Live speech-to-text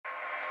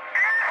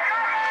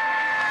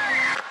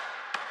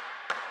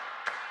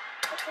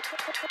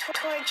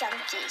Tour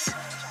Junkies.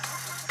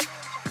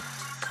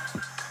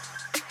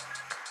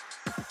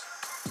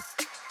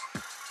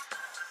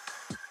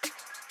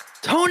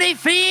 Tony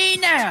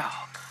Finau,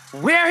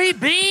 where he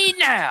be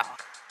now?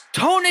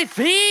 Tony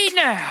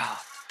Finau,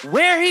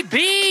 where he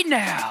be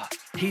now?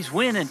 He's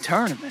winning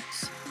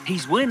tournaments.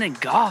 He's winning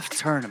golf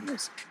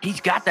tournaments. He's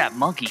got that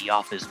monkey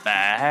off his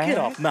back. Get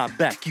off my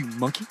back, you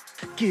monkey.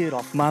 Get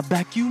off my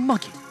back, you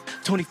monkey.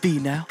 Tony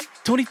Finau.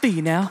 Tony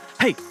Finau.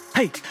 Hey,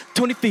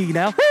 Tony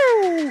Finau.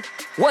 Woo!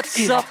 What's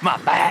Get up? off my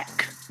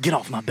back. Get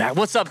off my back.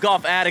 What's up,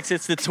 golf addicts?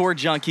 It's the Tour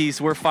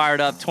Junkies. We're fired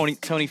up. Tony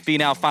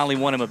Finau finally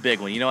won him a big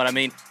one. You know what I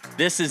mean?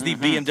 This is the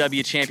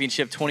BMW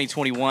Championship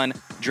 2021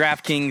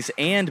 DraftKings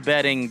and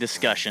betting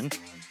discussion.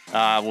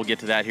 We'll get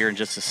to that here in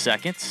just a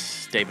second.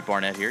 David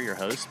Barnett here, your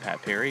host.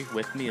 Pat Perry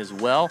with me as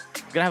well.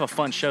 We're going to have a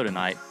fun show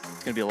tonight.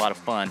 It's going to be a lot of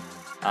fun.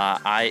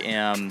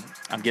 I'm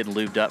getting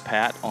lubed up,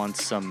 Pat, on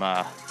some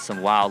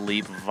Wild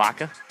Leaf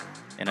vodka.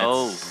 And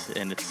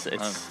it's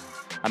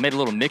I made a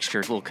little mixture,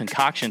 a little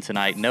concoction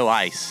tonight. No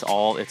ice.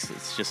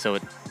 It's just so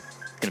it's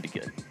going to be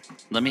good.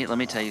 Let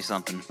me tell you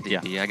something,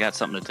 DB. Yeah. I got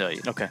something to tell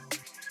you. Okay.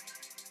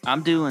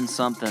 I'm doing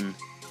something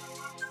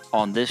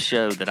on this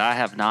show that I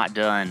have not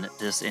done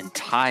this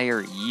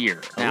entire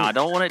year. Now, I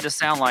don't want it to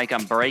sound like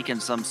I'm breaking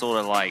some sort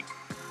of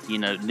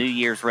New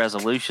Year's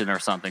resolution or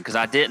something, because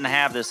I didn't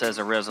have this as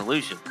a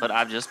resolution, but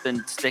I've just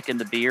been sticking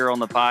to beer on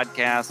the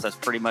podcast. That's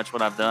pretty much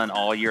what I've done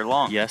all year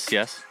long. Yes.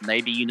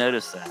 Maybe you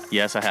noticed that.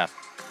 Yes, I have.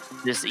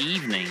 This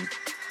evening,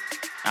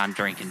 I'm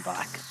drinking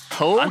vodka.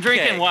 Okay. I'm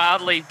drinking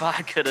Wild Leaf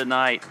vodka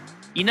tonight.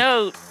 You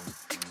know,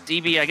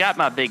 DB, I got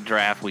my big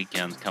draft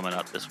weekend coming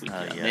up this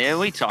weekend. Yes. Yeah,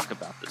 we talk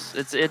about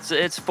this.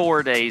 It's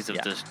 4 days of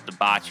just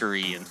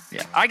debauchery, and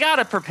I got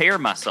to prepare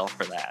myself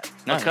for that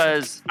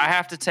because I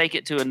have to take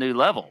it to a new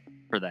level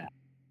for that.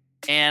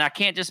 And I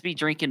can't just be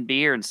drinking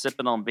beer and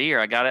sipping on beer.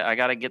 I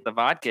got to get the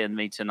vodka in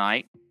me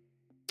tonight.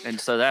 And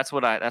so that's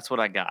what I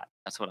got.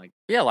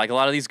 Yeah, like a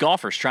lot of these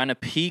golfers trying to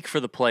peak for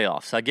the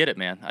playoffs. I get it,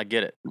 man. I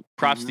get it.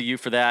 Props to you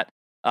for that.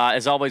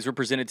 As always, we're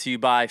presented to you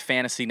by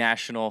Fantasy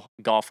National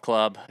Golf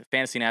Club.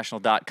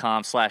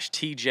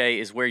 FantasyNational.com/TJ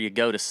is where you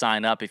go to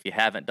sign up. If you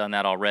haven't done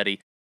that already,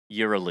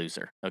 you're a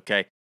loser,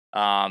 okay?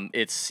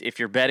 It's if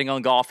you're betting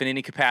on golf in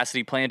any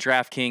capacity, playing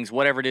DraftKings,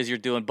 whatever it is you're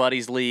doing,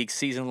 buddies league,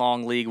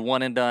 season-long league,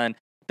 one and done,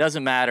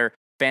 doesn't matter.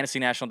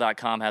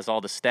 FantasyNational.com has all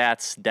the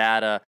stats,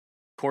 data,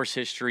 course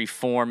history,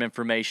 form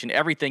information,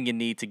 everything you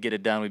need to get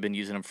it done. We've been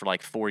using them for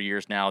like 4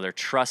 years now. They're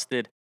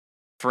trusted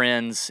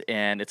friends,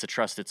 and it's a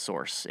trusted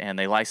source. And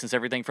they license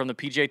everything from the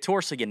PGA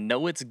Tour, so you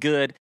know it's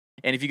good.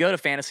 And if you go to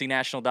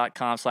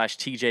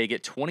FantasyNational.com/TJ,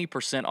 get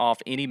 20%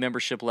 off any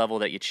membership level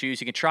that you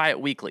choose. You can try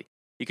it weekly.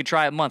 You can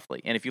try it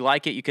monthly. And if you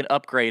like it, you can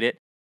upgrade it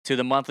to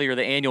the monthly or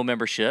the annual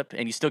membership,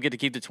 and you still get to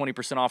keep the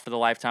 20% off for the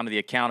lifetime of the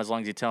account as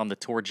long as you tell them the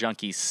Tour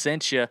Junkies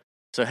sent you.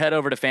 So head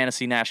over to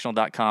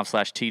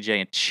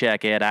FantasyNational.com/TJ and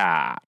check it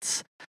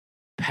out.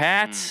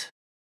 Pat.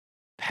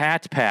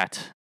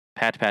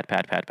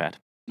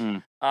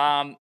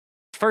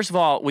 First of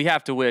all, we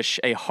have to wish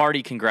a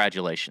hearty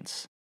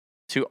congratulations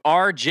to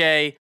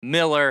RJ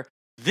Miller,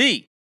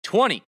 the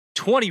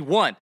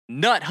 2021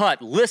 Nut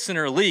Hut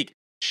Listener League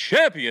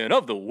champion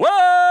of the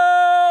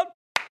world.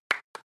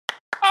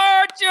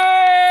 RJ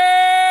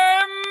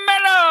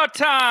Miller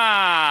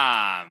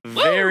time.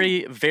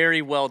 Very,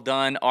 very well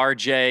done,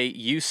 RJ.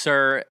 You,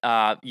 sir,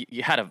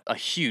 you had a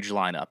huge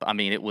lineup. I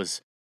mean, it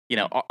was,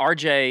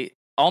 RJ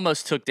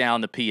almost took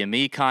down the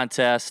PME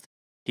contest.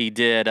 He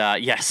did,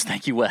 yes,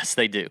 thank you, Wes,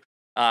 they do.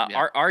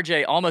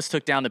 RJ almost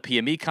took down the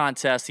PME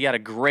contest. He had a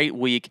great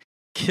week,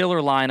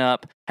 killer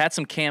lineup, had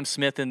some Cam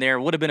Smith in there.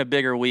 Would have been a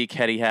bigger week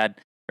had he had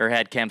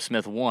Cam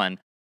Smith won.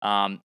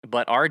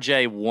 But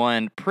RJ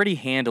won pretty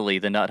handily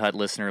the Nut Hut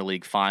Listener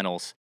League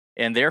finals,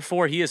 and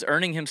therefore he is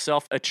earning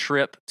himself a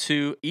trip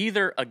to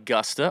either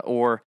Augusta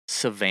or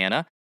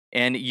Savannah,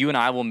 and you and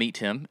I will meet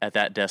him at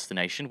that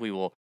destination. We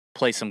will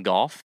play some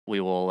golf.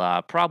 We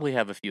will probably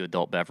have a few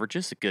adult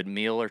beverages, a good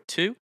meal or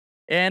two,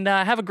 and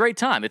have a great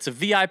time. It's a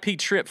VIP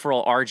trip for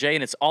old RJ,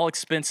 and it's all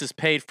expenses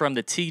paid from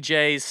the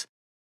TJs.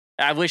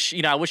 I wish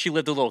he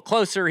lived a little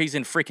closer. He's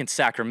in freaking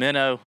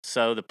Sacramento,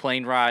 so the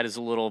plane ride is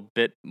a little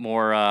bit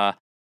more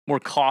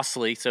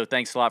costly. So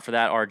thanks a lot for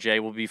that,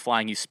 RJ. We'll be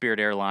flying you Spirit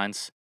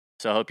Airlines,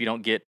 so I hope you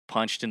don't get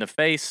punched in the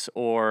face,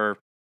 or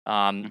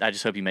I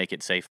just hope you make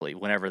it safely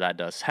whenever that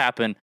does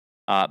happen.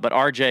 But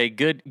RJ,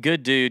 good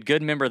dude,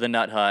 good member of the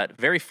Nut Hut,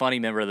 very funny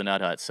member of the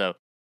Nut Hut. So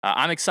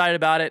I'm excited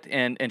about it,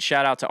 and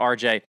shout out to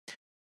RJ.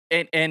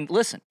 And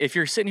listen, if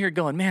you're sitting here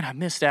going, man, I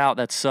missed out,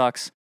 that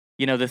sucks.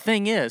 The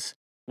thing is,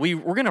 we're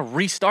going to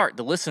restart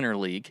the Listener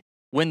League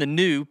when the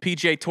new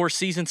PGA Tour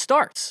season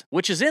starts,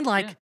 which is in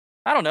like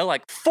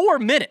 4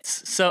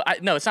 minutes. So,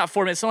 no, it's not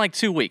 4 minutes. It's in like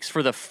 2 weeks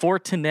for the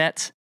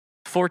Fortinet.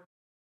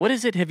 What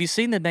is it? Have you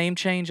seen the name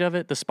change of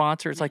it, the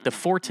sponsor? It's like the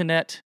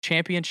Fortinet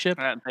Championship.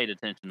 I haven't paid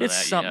attention to it's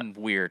that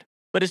something weird.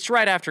 But it's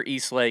right after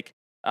East Lake.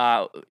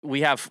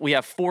 We have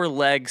 4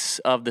 legs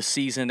of the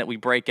season that we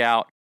break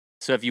out.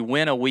 So if you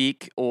win a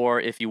week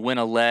or if you win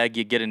a leg,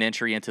 you get an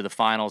entry into the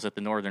finals at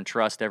the Northern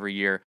Trust every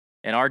year.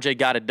 and RJ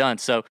got it done.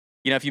 So,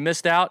 if you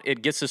missed out,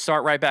 it gets to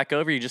start right back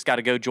over. You just got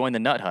to go join the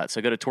Nut Hut.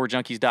 So go to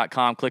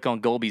tourjunkies.com, click on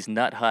Golby's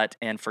Nut Hut,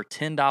 and for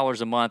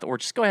 $10 a month, or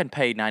just go ahead and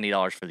pay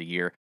 $90 for the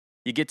year,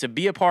 you get to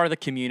be a part of the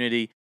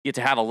community. You get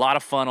to have a lot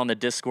of fun on the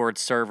Discord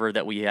server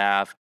that we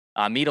have,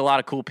 meet a lot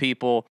of cool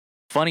people,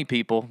 funny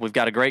people. We've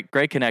got a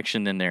great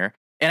connection in there.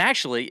 And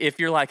actually, if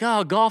you're like,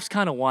 oh, golf's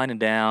kind of winding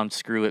down,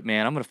 screw it,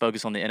 man, I'm going to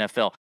focus on the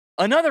NFL.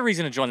 Another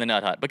reason to join the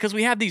Nut Hut, because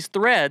we have these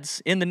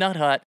threads in the Nut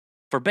Hut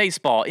for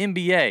baseball,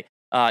 NBA,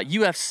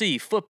 UFC,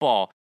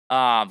 football,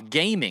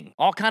 gaming,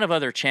 all kind of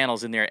other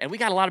channels in there. And we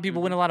got a lot of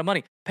people winning a lot of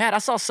money. Pat, I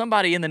saw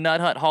somebody in the Nut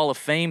Hut Hall of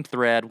Fame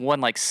thread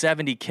won like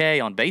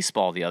 $70K on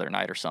baseball the other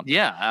night or something.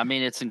 Yeah, I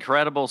mean, it's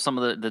incredible, some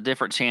of the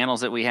different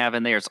channels that we have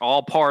in there. It's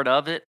all part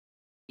of it.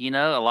 A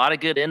lot of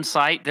good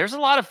insight. There's a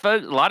lot of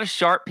folks, a lot of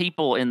sharp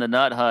people in the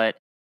Nut Hut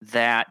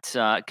that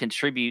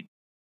contribute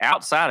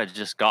outside of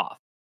just golf.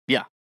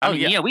 Yeah. I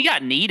mean, we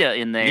got Nita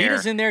in there.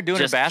 Nita's in there doing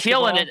just her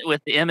basketball. killing it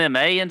with the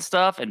MMA and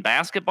stuff and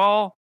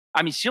basketball.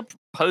 I mean, she'll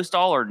post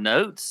all her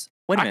notes.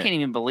 Wait a I minute. can't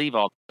even believe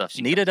all the stuff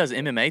she Nita does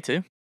MMA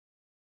too?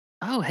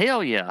 Oh,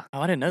 hell yeah.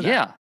 Oh, I didn't know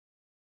that.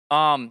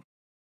 Yeah.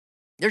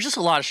 There's just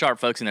a lot of sharp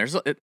folks in there.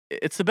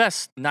 It's the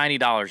best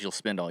 $90 you'll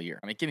spend all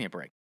year. I mean, give me a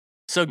break.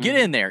 So get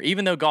in there,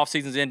 even though golf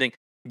season's ending.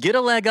 Get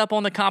a leg up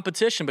on the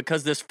competition,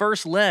 because this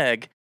first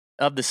leg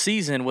of the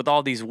season with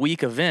all these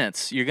week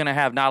events, you're going to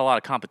have not a lot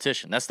of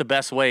competition. That's the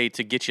best way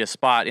to get you a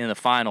spot in the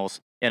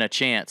finals and a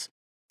chance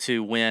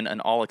to win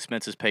an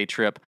all-expenses-paid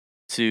trip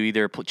to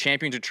either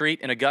Champions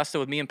Retreat in Augusta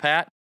with me and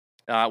Pat,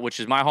 which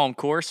is my home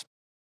course.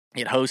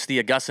 It hosts the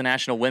Augusta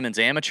National Women's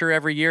Amateur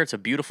every year. It's a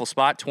beautiful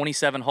spot,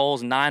 27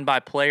 holes, 9 by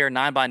Player,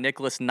 9 by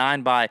Nicklaus,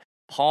 9 by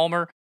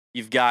Palmer.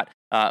 You've got,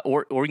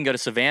 or you can go to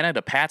Savannah,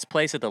 to Pat's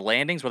place at the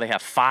Landings, where they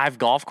have 5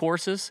 golf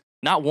courses.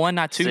 Not 1,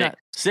 not 2, not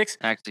 6.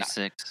 Actually,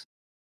 6.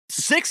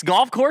 6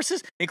 golf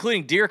courses,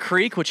 including Deer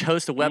Creek, which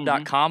hosts a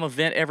Web.com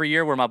event every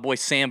year, where my boy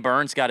Sam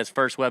Burns got his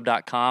first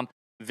Web.com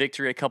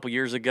victory a couple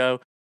years ago.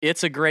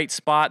 It's a great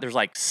spot. There's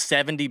like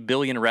 70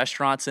 billion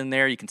restaurants in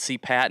there. You can see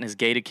Pat and his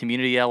gated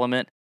community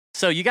element.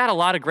 So you got a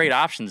lot of great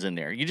options in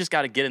there. You just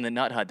got to get in the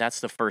Nut Hut.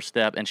 That's the first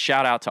step. And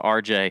shout out to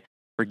RJ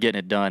for getting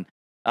it done.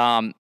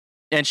 And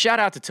shout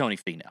out to Tony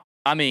Finau.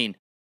 I mean,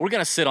 we're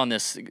going to sit on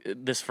this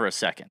for a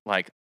second.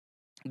 Like,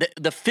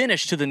 the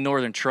finish to the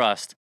Northern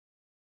Trust,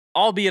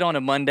 albeit on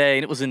a Monday,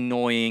 and it was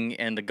annoying,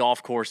 and the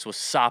golf course was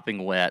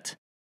sopping wet.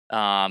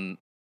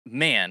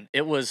 Man,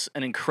 it was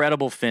an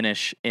incredible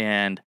finish.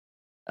 And,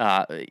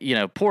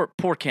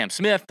 poor Cam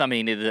Smith. I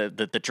mean,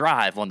 the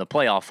drive on the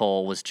playoff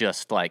hole was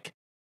just like,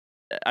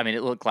 I mean,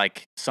 it looked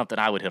like something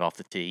I would hit off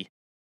the tee.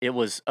 It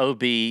was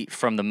OB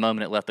from the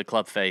moment it left the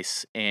club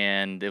face,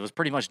 and it was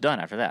pretty much done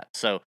after that.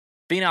 So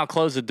Finau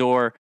closed the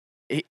door.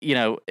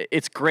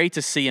 It's great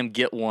to see him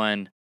get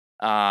one,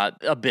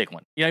 a big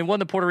one. He won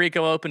the Puerto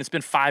Rico Open. It's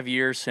been 5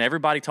 years, and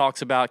everybody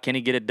talks about, can he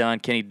get it done?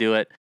 Can he do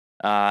it?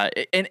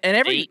 And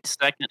every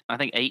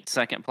 8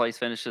 second place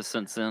finishes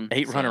since then.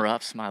 8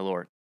 runner-ups, my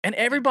lord. And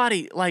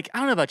everybody, like, I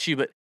don't know about you,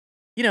 but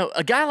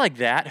a guy like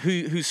that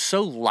who's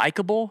so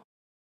likable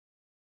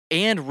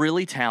and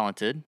really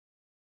talented,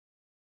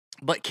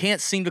 but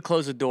can't seem to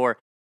close the door.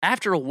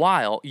 After a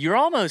while, you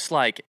almost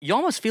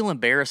feel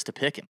embarrassed to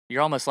pick him.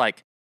 You're almost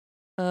like,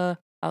 I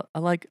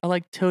like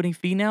Tony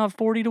Finau at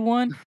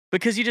 40-1,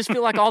 because you just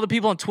feel like all the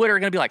people on Twitter are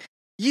going to be like,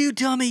 you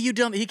dummy,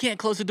 he can't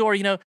close the door,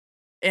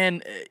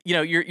 and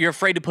you're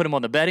afraid to put him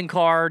on the betting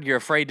card. You're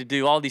afraid to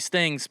do all these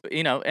things,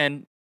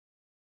 and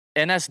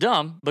that's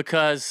dumb,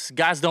 because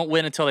guys don't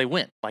win until they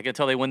win,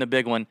 until they win the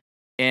big one.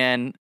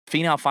 And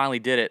Finau finally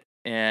did it.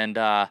 And,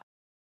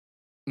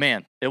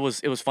 man, it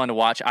was fun to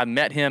watch. I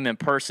met him in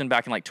person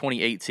back in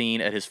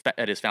 2018 at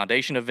his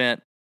foundation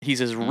event.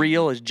 He's as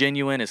real, as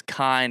genuine, as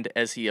kind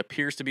as he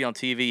appears to be on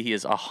TV. He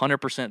is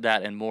 100%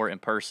 that and more in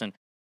person.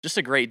 Just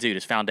a great dude.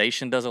 His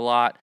foundation does a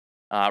lot.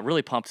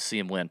 Really pumped to see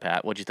him win,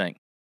 Pat. What'd you think?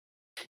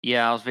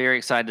 Yeah, I was very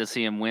excited to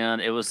see him win.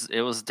 It was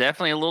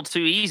definitely a little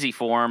too easy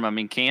for him. I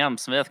mean, Cam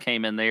Smith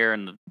came in there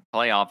in the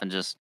playoff and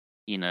just,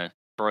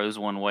 throws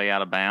one way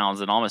out of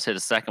bounds and almost hit a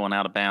second one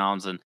out of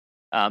bounds. And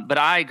but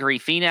I agree,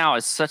 Finau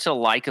is such a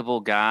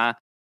likable guy.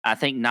 I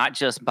think not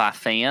just by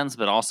fans,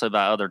 but also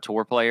by other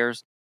tour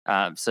players.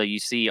 So you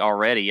see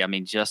already, I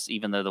mean, just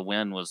even though the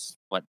win was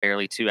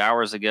barely 2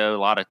 hours ago, a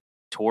lot of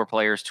tour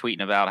players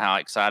tweeting about how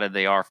excited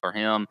they are for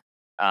him.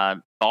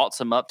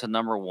 Vaults him up to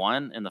number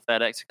 1 in the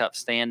FedEx Cup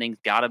standings,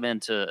 got him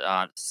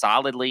into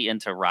solidly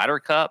into Ryder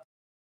Cup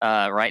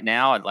right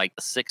now at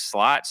the 6th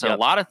slot. So a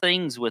lot of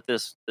things with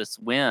this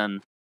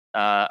win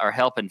are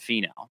helping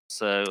Finau.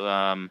 So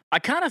I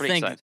kind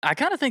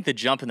of think the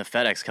jump in the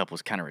FedEx Cup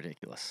was kind of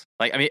ridiculous.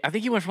 I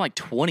think he went from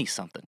 20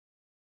 something.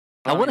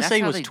 I want to say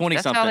he was 20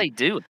 something. That's how they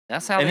do it.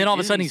 That's how. And then all of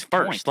a sudden he's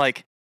first.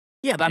 Points.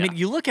 I mean,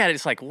 you look at it,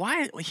 it's like,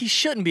 why he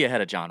shouldn't be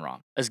ahead of Jon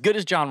Rahm. As good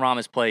as Jon Rahm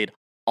has played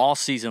all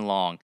season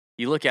long,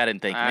 you look at it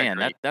and think,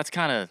 that's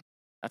kind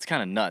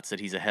of nuts that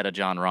he's ahead of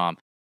Jon Rahm,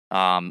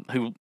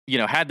 who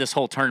had this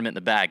whole tournament in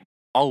the bag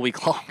all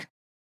week long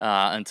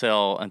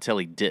until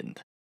he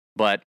didn't.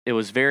 But it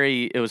was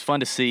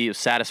fun to see. It was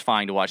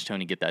satisfying to watch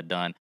Tony get that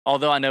done.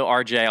 Although I know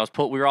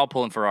RJ, we were all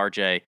pulling for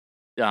RJ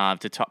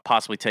to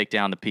possibly take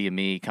down the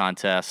PME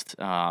contest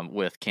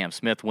with Cam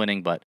Smith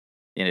winning, but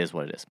it is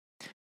what it is.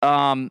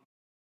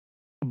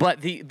 But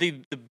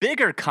the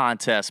bigger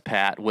contest,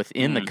 Pat,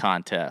 within the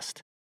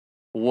contest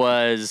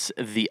was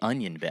the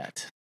onion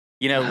bet.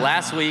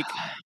 Last week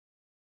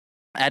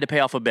I had to pay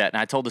off a bet,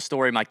 and I told the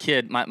story. My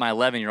kid, my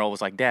 11-year-old, was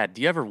like, "Dad,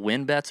 do you ever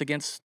win bets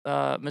against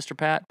Mr.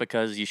 Pat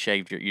because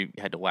you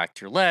had to wax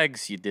your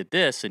legs, you did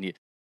this, and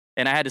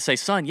I had to say,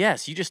 son,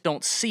 yes, you just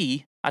don't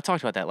see." I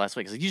talked about that last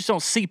week. You just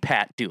don't see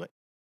Pat do it,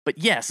 but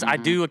yes, I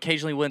do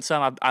occasionally win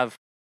some. I've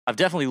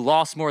definitely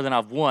lost more than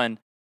I've won,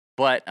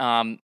 but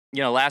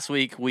last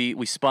week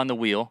we spun the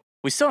wheel.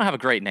 We still don't have a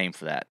great name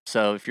for that.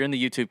 So if you're in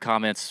the YouTube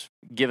comments,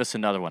 give us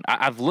another one.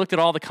 I've looked at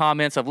all the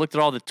comments. I've looked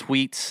at all the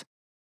tweets.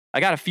 I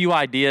got a few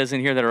ideas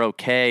in here that are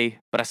okay,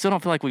 but I still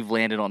don't feel like we've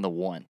landed on the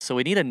one. So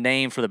we need a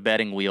name for the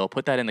betting wheel.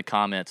 Put that in the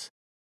comments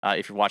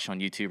if you're watching on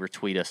YouTube, or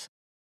tweet us.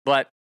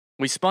 But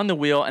we spun the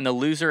wheel, and the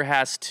loser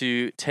has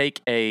to take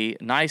a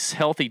nice,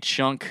 healthy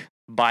chunk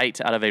bite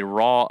out of a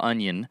raw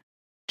onion,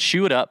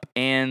 chew it up,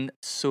 and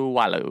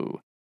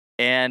swallow.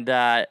 And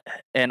I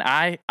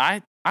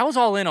was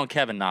all in on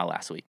Kevin Na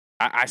last week.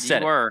 I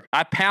said it.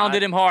 I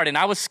pounded him hard, and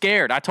I was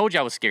scared. I told you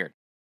I was scared.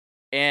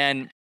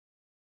 And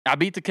I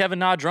beat the Kevin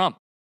Na drum.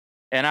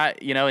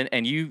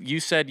 And you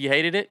said you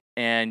hated it,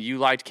 and you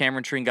liked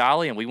Cameron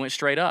Tringali, and we went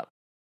straight up.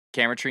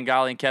 Cameron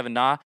Tringali and Kevin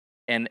Na,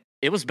 and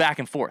it was back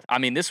and forth. I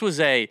mean, this was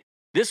a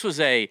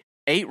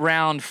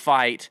 8-round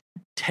fight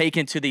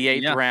taken to the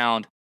 8th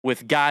round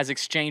with guys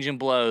exchanging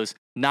blows,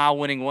 Na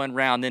winning 1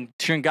 round, then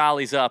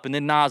Tringali's up, and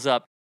then Na's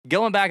up,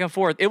 going back and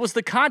forth. It was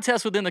the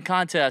contest within the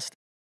contest.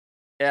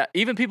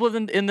 Even people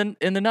in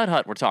the Nut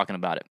Hut were talking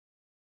about it.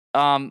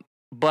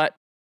 But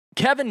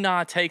Kevin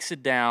Na takes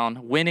it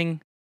down, winning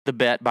the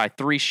bet by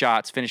 3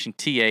 shots, finishing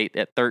T8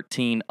 at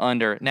 13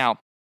 under. Now,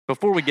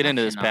 before we get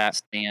into this,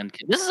 Pat,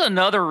 this is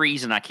another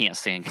reason I can't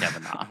stand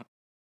Kevin Na.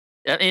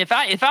 If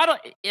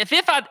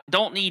I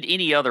don't need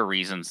any other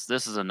reasons,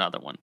 this is another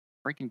one.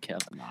 Freaking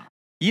Kevin Na.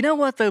 You know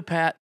what though,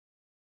 Pat?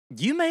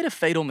 You made a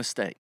fatal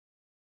mistake,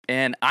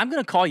 and I'm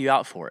going to call you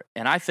out for it.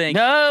 And I think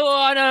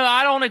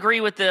I don't agree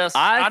with this.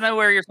 I know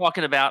where you're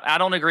talking about. I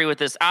don't agree with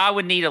this. I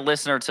would need a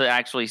listener to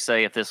actually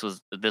say if this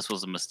was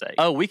a mistake.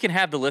 Oh, we can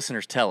have the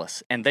listeners tell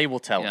us, and they will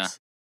tell us.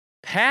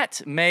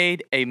 Pat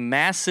made a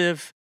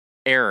massive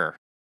error,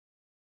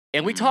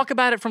 and we talk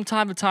about it from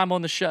time to time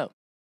on the show,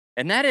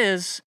 and that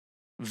is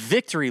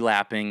victory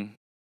lapping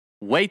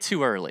way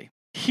too early.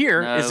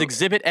 Here is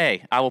Exhibit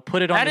A. I will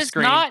put it on the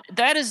screen.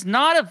 That is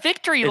not a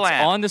victory lap.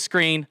 It's on the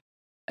screen.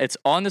 It's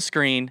on the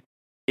screen.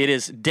 It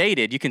is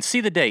dated. You can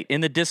see the date in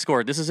the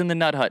Discord. This is in the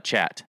Nut Hut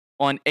chat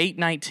on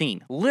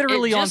 8/19.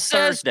 Literally on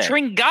Thursday. Says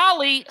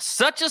Tringali,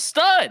 such a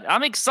stud.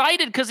 I'm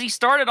excited because he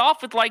started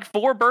off with like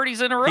 4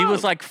 birdies in a row. He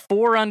was like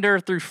 4 under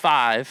through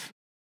 5.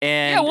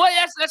 And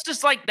that's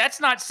just like, that's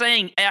not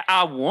saying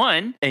I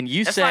won. And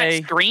you that's say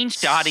not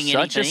screenshotting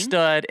such anything. A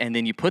stud, and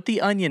then you put the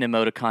onion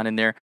emoticon in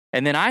there,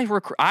 and then I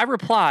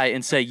reply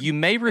and say, you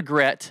may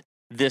regret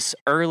this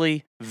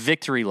early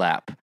victory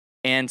lap.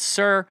 And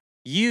sir,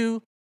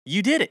 you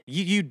did it.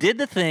 You did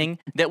the thing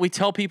that we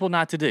tell people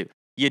not to do.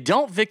 You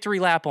don't victory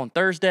lap on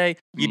Thursday.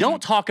 You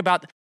don't talk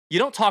about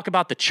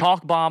the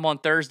chalk bomb on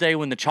Thursday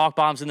when the chalk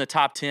bomb's in the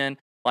top 10,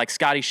 like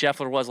Scotty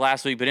Scheffler was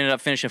last week, but ended up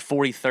finishing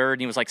 43rd,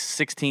 and he was like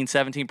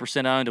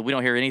 17% owned, and we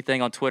don't hear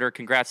anything on Twitter.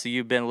 Congrats to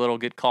you, Ben. A little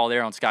good call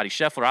there on Scotty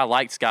Scheffler. I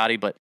liked Scotty,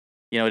 but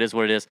it is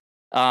what it is.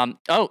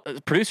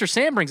 Producer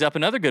Sam brings up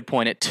another good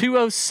point. At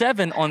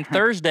 2:07 on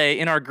Thursday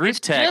in our group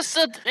text.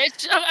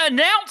 It's an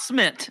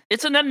announcement.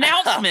 It's an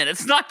announcement.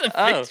 It's not the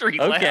victory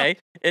lap. Okay.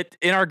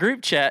 In our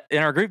group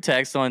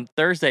text on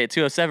Thursday at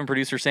 2:07,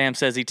 producer Sam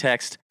says he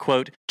texted,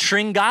 quote,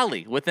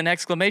 Tringali with an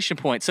exclamation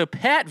point. So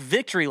Pat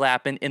victory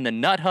lapping in the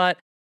Nut Hut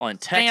on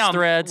text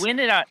threads. When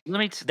did I?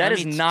 That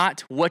is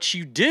not what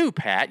you do,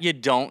 Pat. You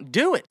don't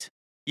do it.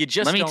 You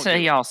just let me tell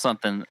y'all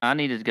something. I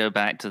needed to go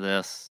back to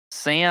this.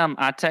 Sam,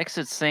 I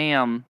texted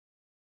Sam.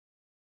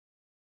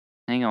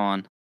 Hang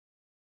on.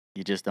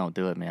 You just don't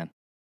do it, man.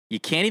 You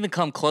can't even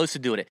come close to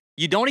doing it.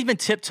 You don't even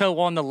tiptoe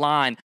on the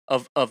line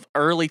of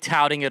early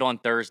touting it on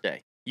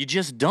Thursday. You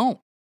just don't.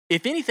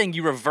 If anything,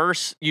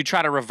 you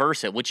try to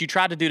reverse it, which you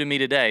tried to do to me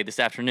today, this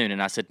afternoon,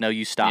 and I said, no,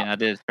 you stop. Yeah, I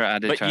did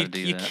try to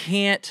do that. You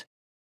can't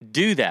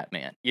do that,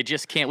 man. You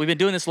just can't. We've been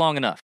doing this long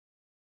enough.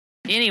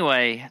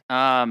 Anyway,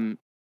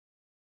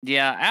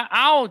 yeah,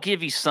 I'll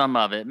give you some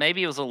of it.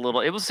 Maybe it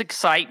was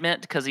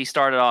excitement because he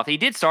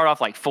did start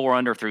off like 4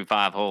 under through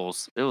 5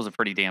 holes. It was a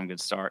pretty damn good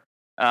start.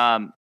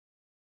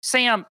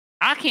 Sam,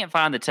 I can't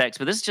find the text,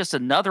 but this is just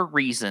another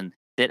reason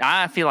that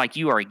I feel like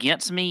you are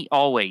against me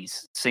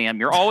always, Sam.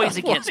 You're always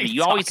against me.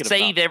 You always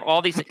save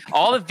all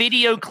the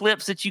video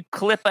clips that you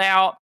clip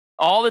out,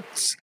 all the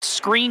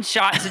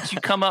screenshots that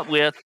you come up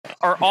with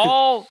are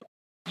all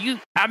you.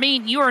 I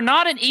mean, you are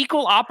not an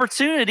equal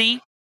opportunity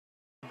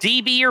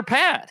DB or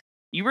Pat.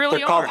 You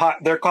really are.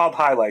 They're called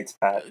highlights,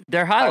 Pat.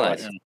 They're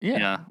highlights.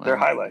 Yeah. They're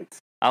highlights.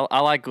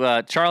 I like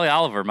Charlie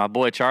Oliver, my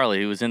boy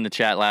Charlie, who was in the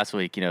chat last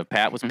week. You know,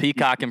 Pat was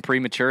peacocking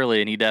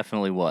prematurely, and he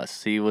definitely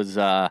was. He was.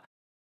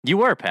 You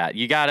were, Pat.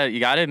 You gotta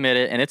admit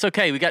it, and it's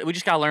okay. We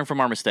just gotta learn from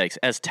our mistakes.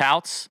 As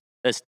touts,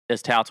 we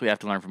have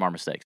to learn from our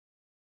mistakes.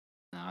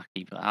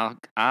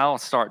 I'll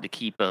start to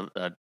keep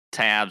a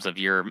tabs of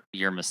your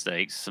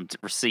mistakes, some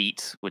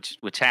receipts,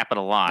 which happen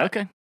a lot.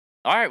 Okay.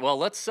 All right. Well,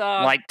 let's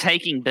like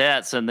taking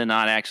bets and then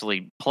not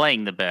actually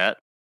playing the bet.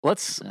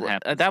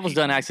 That was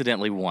done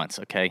accidentally once.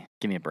 Okay,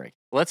 give me a break.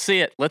 Let's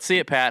see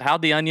it, Pat.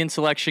 How'd the onion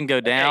selection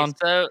go down? Okay,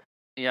 so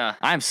yeah,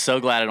 I'm so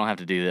glad I don't have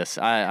to do this.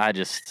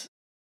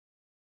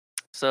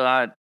 So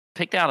I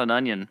picked out an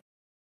onion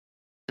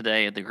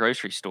today at the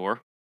grocery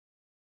store.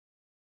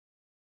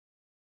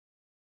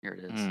 Here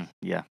it is.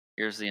 Yeah.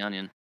 Here's the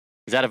onion.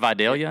 Is that a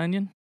Vidalia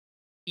onion?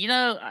 You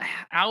know,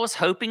 I was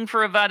hoping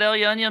for a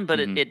Vidalia onion, but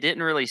it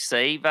didn't really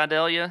say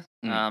Vidalia.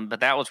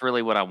 But that was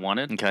really what I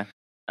wanted. Okay.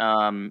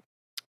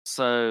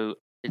 So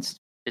it's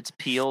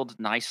peeled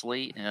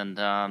nicely, and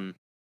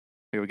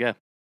here we go.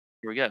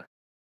 God,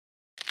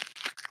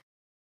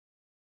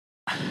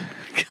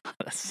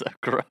 that's so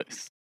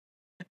gross.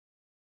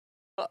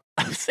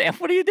 Sam,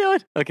 what are you doing?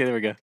 Okay, there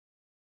we go.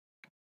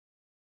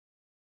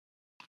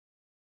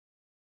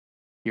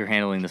 You're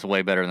handling this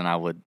way better than I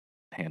would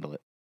handle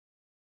it.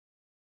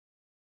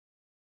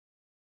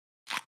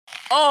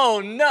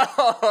 Oh, no!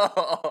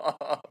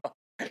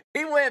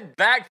 He went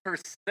back for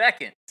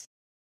seconds.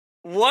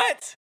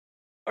 What?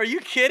 Are you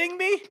kidding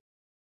me?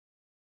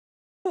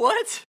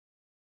 What?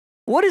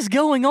 What is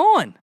going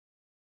on?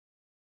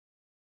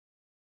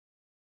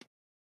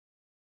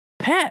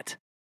 Pat.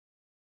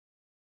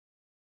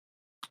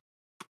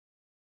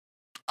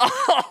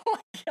 Oh, my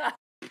God.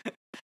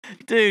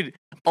 Dude,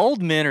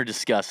 old men are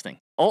disgusting.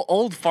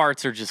 Old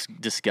farts are just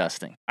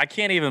disgusting. I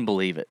can't even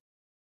believe it.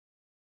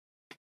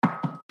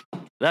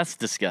 That's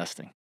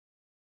disgusting.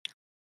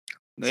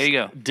 There you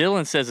go.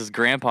 Dylan says his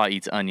grandpa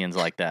eats onions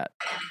like that.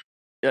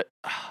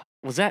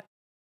 Was that?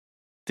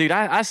 Dude,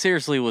 I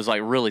seriously was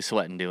like really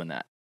sweating doing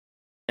that.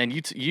 And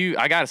you,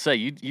 I gotta say,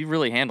 you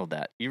really handled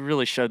that. You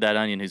really showed that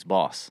onion who's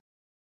boss.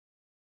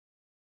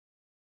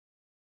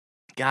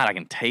 God, I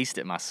can taste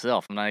it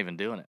myself. I'm not even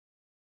doing it.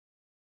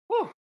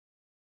 Woo.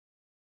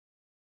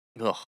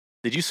 Ugh.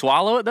 Did you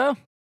swallow it though?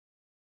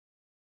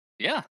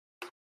 Yeah.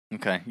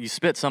 Okay, you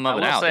spit some of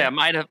it out. I will say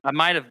I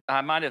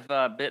might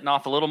have bitten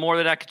off a little more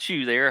than I could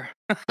chew there.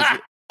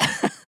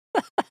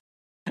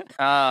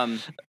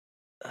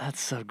 That's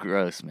so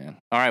gross, man.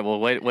 All right, well,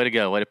 way to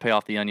go. Way to pay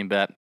off the onion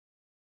bet.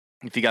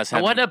 If you guys have,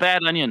 it wasn't a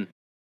bad onion.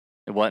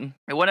 It wasn't.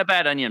 It wasn't a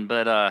bad onion,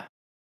 but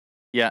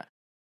yeah.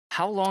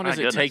 How long does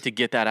it take to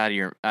get that out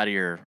of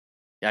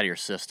your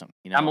system?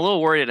 You know, I'm a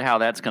little worried at how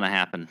that's going to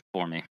happen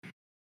for me.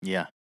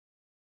 Yeah.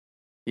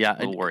 A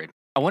little worried.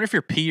 I wonder if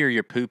your pee or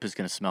your poop is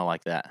going to smell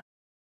like that.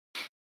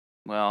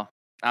 Well,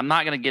 I'm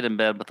not going to get in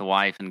bed with the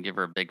wife and give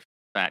her a big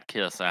fat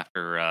kiss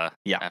after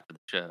the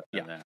show.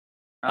 Yeah.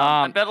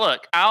 But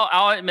look,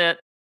 I'll admit,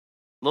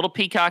 little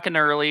peacocking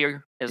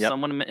earlier, as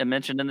someone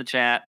mentioned in the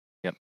chat.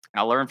 Yep.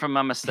 I learned from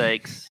my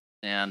mistakes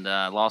and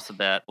lost a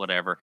bet,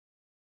 whatever.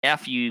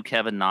 F you,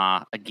 Kevin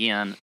Na,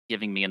 again,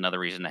 giving me another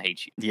reason to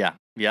hate you. Yeah.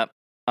 Yep.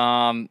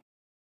 Wow.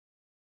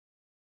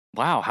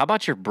 How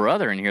about your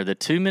brother in here? The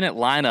 2-minute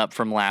lineup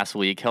from last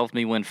week helped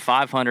me win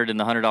 $500 in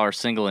the $100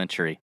 single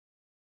entry.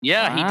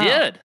 Yeah, wow. He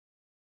did.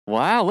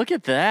 Wow, look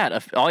at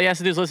that. All you have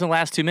to do is listen to the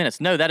last 2 minutes.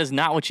 No, that is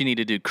not what you need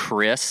to do,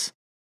 Chris.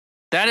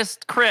 That is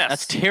Chris.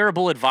 That's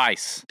terrible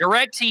advice.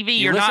 DirecTV,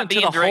 you're not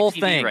being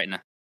DirecTV right now.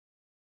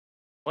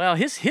 Well,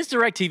 his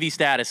DirecTV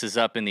status is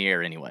up in the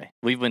air anyway.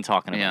 We've been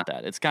talking about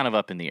that. It's kind of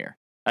up in the air.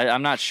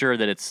 I'm not sure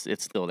that it's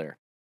still there.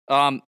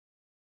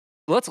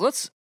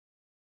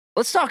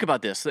 Let's talk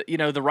about this. You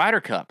know, the Ryder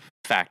Cup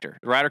factor.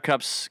 The Ryder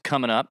Cup's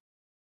coming up.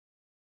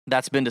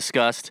 That's been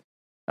discussed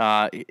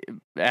ad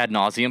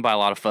nauseum by a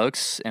lot of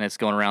folks, and it's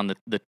going around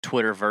the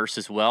Twitterverse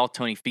as well.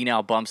 Tony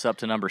Finau bumps up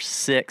to number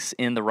 6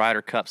 in the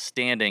Ryder Cup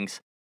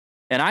standings.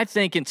 And I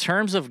think in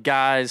terms of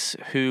guys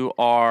who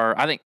are,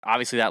 I think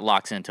obviously that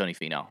locks in Tony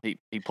Finau. He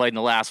played in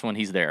the last one.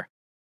 He's there.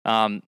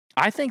 I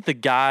think the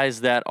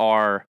guys that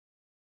are,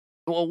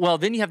 well,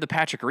 then you have the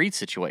Patrick Reed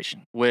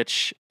situation,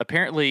 which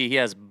apparently he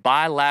has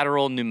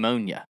bilateral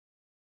pneumonia.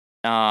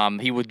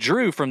 He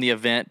withdrew from the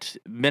event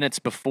minutes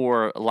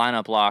before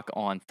lineup lock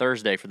on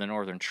Thursday for the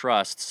Northern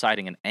Trust,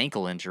 citing an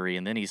ankle injury,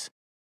 and then he's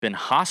been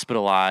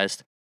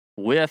hospitalized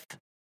with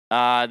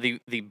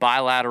the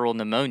bilateral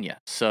pneumonia.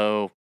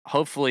 So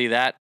hopefully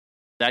that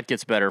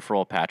gets better for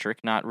old Patrick.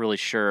 Not really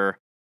sure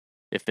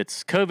if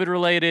it's COVID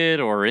related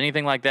or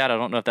anything like that. I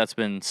don't know if that's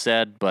been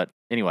said, but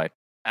anyway.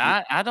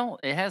 I don't.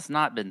 It has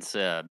not been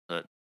said,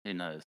 but who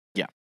knows?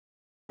 Yeah.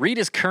 Reed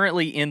is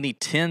currently in the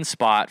 10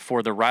 spot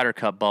for the Ryder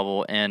Cup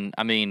bubble, and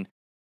I mean,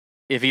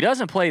 if he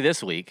doesn't play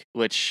this week,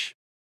 which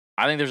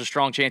I think there's a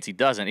strong chance he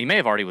doesn't, he may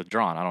have already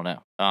withdrawn. I don't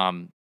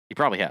know. He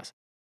probably has,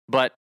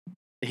 but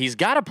he's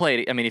got to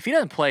play. I mean, if he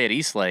doesn't play at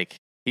Eastlake,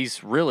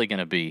 he's really going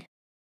to be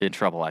in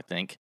trouble, I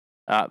think.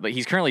 But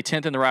he's currently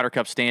 10th in the Ryder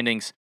Cup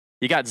standings.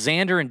 You got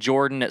Xander and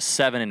Jordan at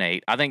 7 and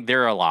 8. I think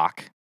they're a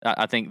lock.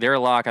 I think they're a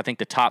lock. I think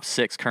the top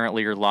 6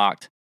 currently are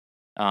locked.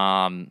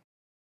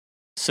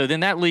 So then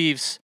that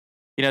leaves,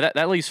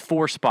 that leaves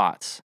 4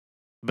 spots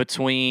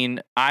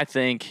between, I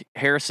think,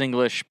 Harris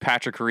English,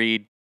 Patrick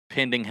Reed,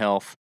 pending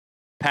health,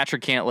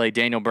 Patrick Cantlay,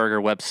 Daniel Berger,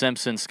 Webb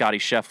Simpson, Scotty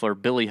Scheffler,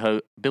 Billy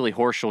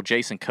Horschel,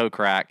 Jason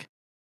Kokrak,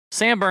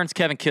 Sam Burns,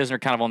 Kevin Kisner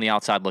kind of on the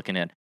outside looking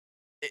in.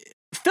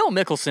 Phil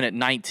Mickelson at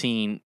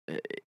 19,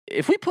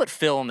 if we put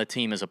Phil on the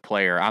team as a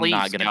player, I'm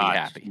not going to be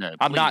happy. No,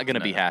 I'm not going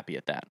to be happy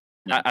at that.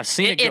 No. I've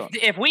seen it go.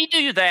 If we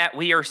do that,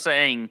 we are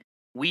saying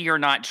we are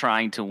not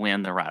trying to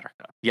win the Ryder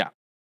Cup. Yeah,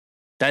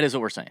 that is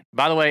what we're saying.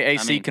 By the way,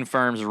 AC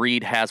confirms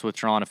Reed has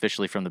withdrawn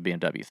officially from the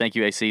BMW. Thank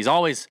you, AC. He's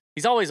always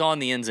on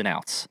the ins and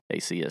outs.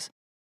 AC is.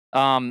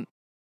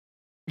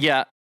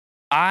 Yeah,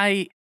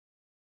 I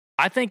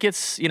think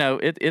it's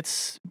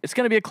it's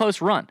going to be a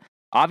close run.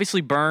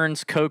 Obviously,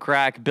 Burns,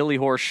 Kokrak, Billy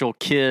Horschel,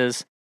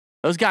 Kiz,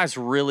 those guys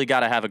really got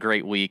to have a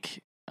great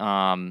week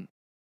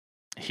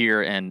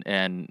here,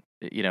 and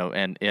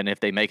if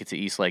they make it to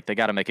East Lake, they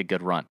got to make a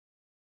good run.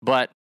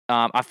 But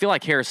I feel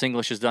like Harris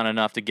English has done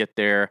enough to get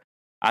there.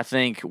 I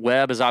think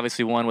Webb is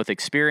obviously one with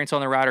experience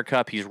on the Ryder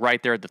Cup. He's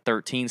right there at the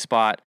 13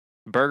 spot.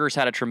 Berger's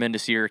had a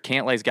tremendous year.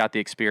 Cantlay's got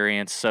the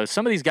experience. So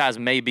some of these guys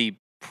may be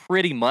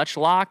pretty much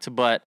locked,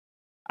 but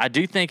I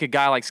do think a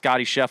guy like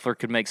Scotty Scheffler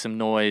could make some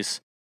noise.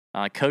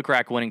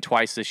 Kokrak winning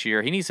twice this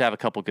year. He needs to have a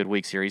couple good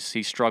weeks here.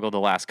 He's struggled the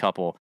last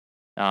couple.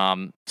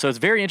 So it's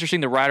very interesting,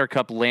 the Ryder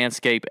Cup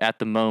landscape at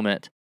the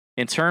moment.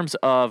 In terms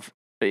of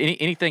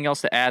anything else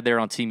to add there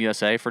on Team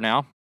USA for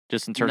now?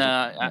 Just in terms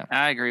of...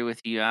 I agree with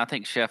you. I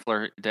think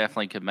Scheffler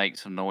definitely could make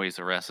some noise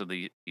the rest of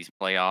these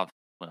playoffs.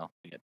 Well,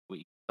 we got a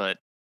week. But,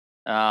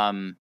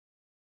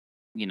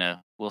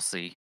 we'll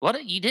see.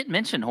 You didn't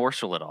mention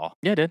Horschel at all.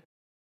 Yeah, I did.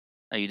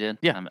 Oh, you did?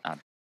 Yeah.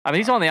 I mean,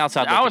 he's on the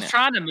outside. I was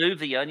trying to move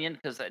the onion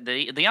because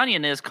the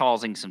onion is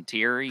causing some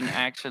tearing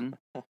action,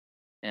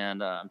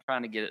 and I'm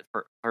trying to get it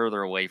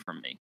further away from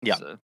me. Yeah.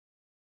 So.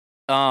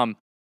 On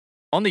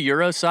the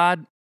Euro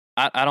side,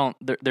 I don't.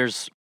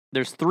 There's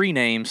 3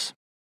 names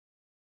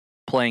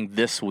playing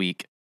this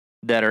week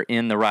that are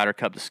in the Ryder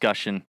Cup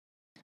discussion,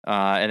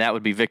 and that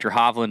would be Victor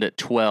Hovland at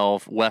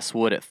 12,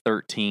 Westwood at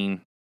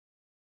 13,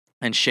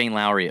 and Shane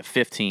Lowry at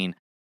 15.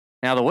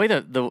 Now, the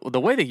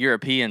way the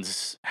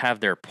Europeans have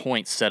their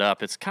points set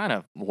up, it's kind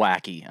of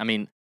wacky. I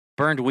mean,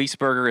 Bernd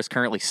Wiesberger is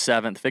currently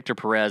 7th. Victor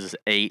Perez is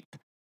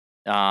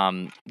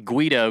 8th.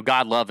 Guido,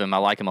 God love him, I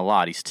like him a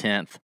lot. He's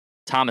 10th.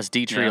 Thomas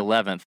Dietrich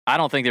 11th. I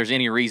don't think there's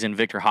any reason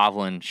Victor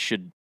Hovland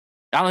should.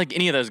 I don't think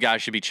any of those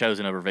guys should be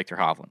chosen over Victor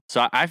Hovland.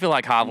 So I feel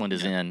like Hovland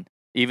is in,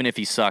 even if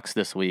he sucks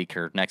this week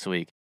or next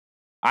week.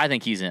 I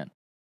think he's in.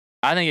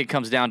 I think it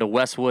comes down to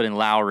Westwood and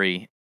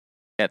Lowry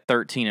at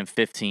 13 and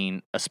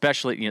 15,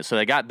 especially, so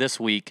they got this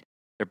week.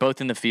 They're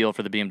both in the field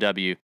for the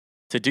BMW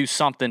to do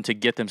something to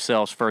get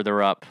themselves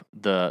further up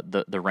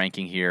the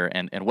ranking here.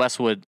 And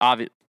Westwood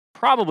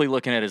probably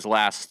looking at his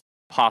last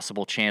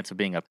possible chance of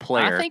being a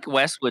player. I think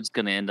Westwood's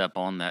going to end up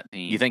on that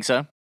team. You think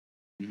so?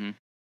 Mm-hmm.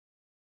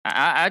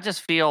 I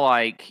just feel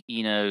like,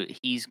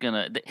 he's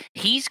gonna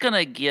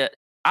get.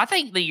 I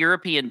think the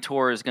European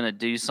Tour is going to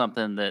do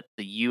something that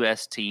the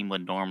U.S. team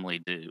would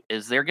normally do.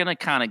 Is they're going to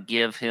kind of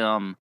give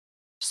him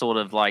sort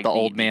of like the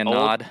old man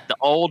nod. The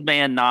old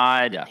man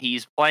nod. Yeah.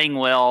 He's playing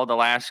well the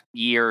last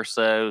year or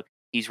so.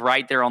 He's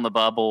right there on the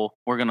bubble.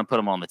 We're going to put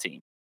him on the team,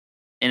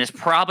 and it's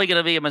probably going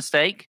to be a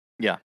mistake.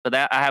 Yeah, but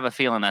I have a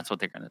feeling that's what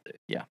they're going to do.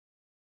 Yeah.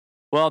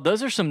 Well,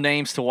 those are some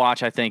names to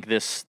watch, I think,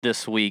 this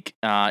week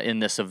in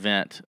this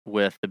event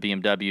with the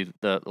BMW,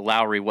 the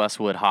Lowry,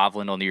 Westwood,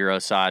 Hovland on the Euro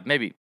side.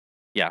 Maybe,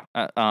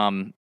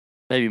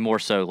 maybe more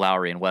so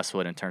Lowry and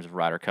Westwood in terms of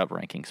Ryder Cup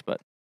rankings, but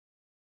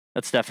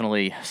that's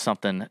definitely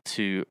something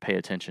to pay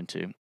attention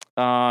to.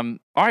 All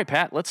right,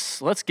 Pat,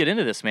 let's get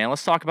into this, man.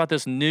 Let's talk about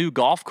this new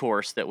golf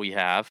course that we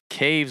have,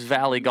 Caves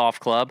Valley Golf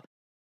Club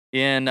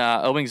in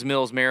Owings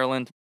Mills,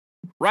 Maryland,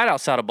 right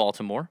outside of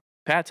Baltimore.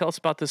 Pat, tell us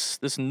about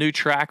this new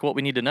track, what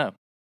we need to know.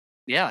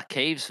 Yeah,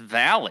 Caves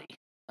Valley.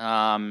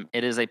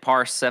 It is a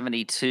par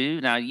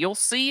 72. Now, you'll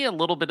see a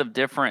little bit of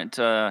different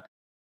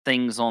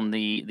things on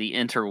the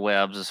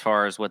interwebs as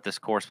far as what this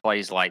course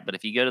plays like. But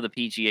if you go to the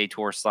PGA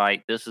Tour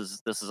site, this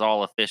is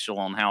all official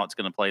on how it's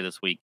going to play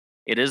this week.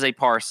 It is a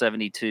par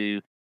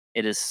 72.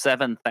 It is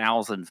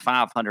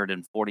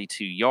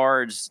 7,542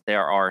 yards.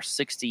 There are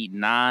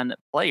 69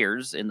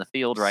 players in the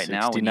field right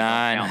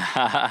 69.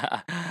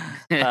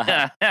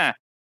 now.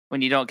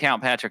 When you don't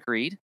count Patrick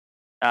Reed.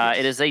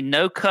 It is a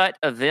no-cut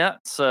event,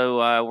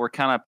 so we're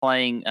kind of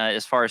playing,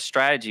 as far as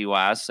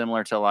strategy-wise,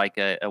 similar to like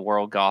a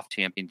World Golf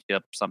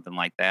Championship or something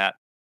like that.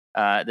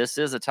 This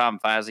is a Tom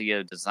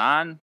Fazio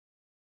design.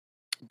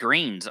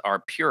 Greens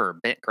are pure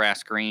bent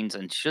grass greens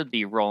and should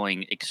be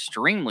rolling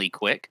extremely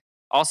quick.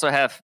 Also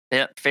have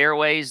bent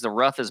fairways. The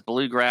rough is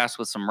bluegrass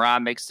with some rye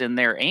mixed in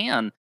there,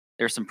 and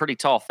there's some pretty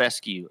tall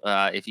fescue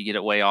if you get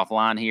it way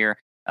offline here.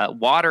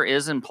 Water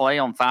is in play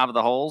on 5 of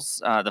the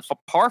holes. The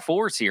par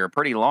 4s here are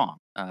pretty long.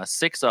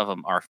 6 of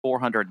them are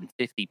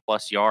 450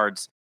 plus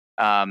yards.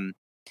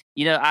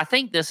 I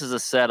think this is a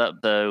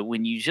setup, though,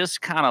 when you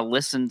just kind of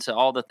listen to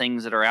all the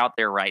things that are out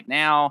there right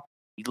now,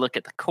 you look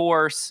at the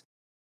course,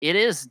 it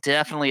is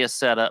definitely a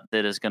setup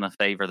that is going to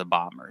favor the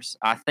Bombers.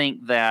 I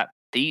think that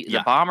the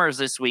Bombers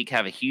this week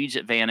have a huge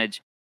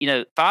advantage.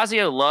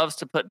 Fazio loves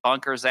to put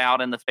bunkers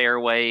out in the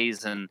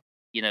fairways and,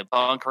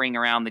 bunkering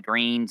around the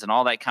greens and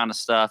all that kind of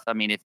stuff. I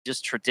mean, if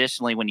just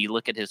traditionally when you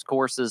look at his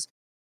courses,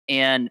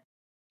 and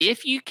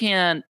if you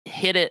can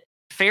hit it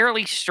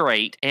fairly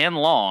straight and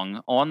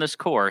long on this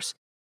course,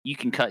 you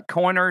can cut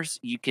corners,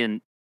 you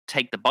can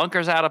take the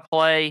bunkers out of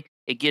play.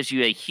 It gives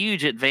you a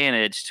huge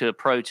advantage to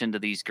approach into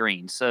these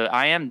greens. So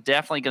I am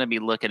definitely going to be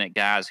looking at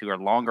guys who are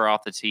longer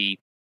off the tee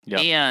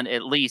and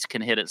at least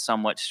can hit it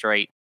somewhat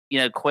straight.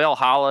 Quail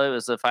Hollow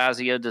is a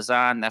Fazio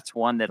design. That's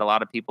one that a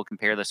lot of people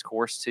compare this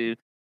course to.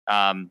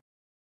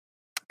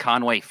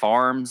 Conway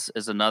Farms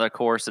is another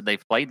course that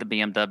they've played the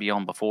BMW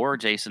on before.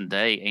 Jason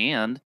Day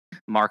and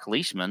Mark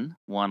Leishman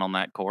won on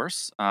that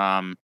course.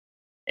 And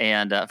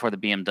for the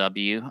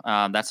BMW,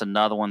 that's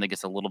another one that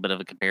gets a little bit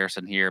of a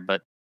comparison here.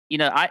 But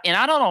I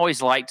don't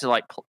always like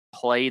to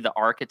play the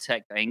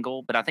architect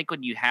angle, but I think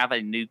when you have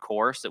a new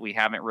course that we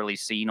haven't really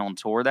seen on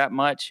tour that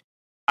much,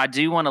 I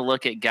do want to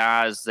look at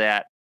guys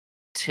that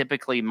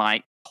typically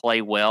might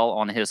play well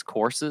on his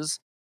courses.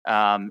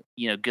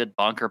 Good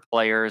bunker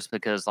players,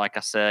 because like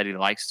I said, he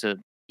likes to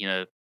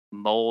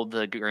mold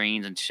the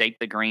greens and shape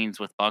the greens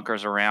with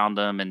bunkers around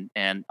them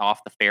and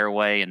off the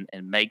fairway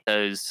and make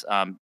those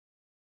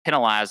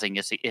penalizing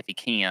if he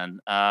can.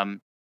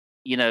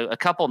 A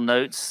couple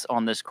notes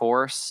on this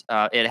course.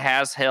 It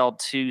has held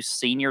 2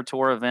 senior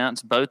tour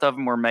events. Both of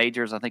them were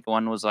majors. I think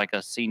one was like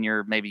a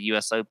senior, maybe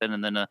U.S. Open,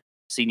 and then a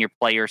senior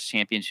players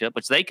championship,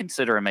 which they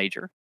consider a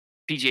major.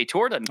 PGA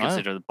Tour doesn't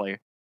consider the player,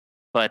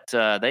 but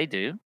they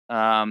do.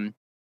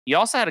 You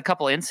also had a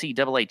couple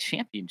NCAA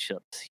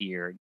championships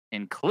here,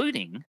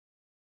 including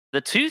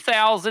the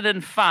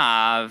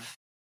 2005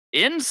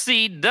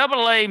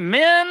 NCAA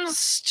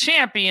men's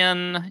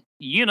champion,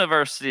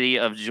 University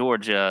of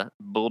Georgia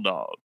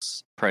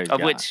Bulldogs,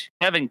 which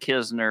Kevin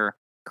Kisner,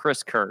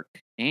 Chris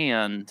Kirk,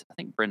 and I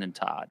think Brendan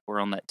Todd were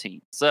on that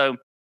team. So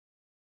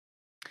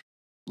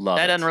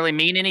that doesn't really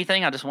mean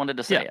anything. I just wanted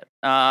to say it.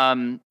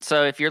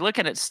 So if you're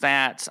looking at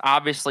stats,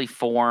 obviously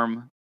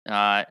form,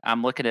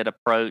 I'm looking at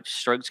approach,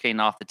 strokes gained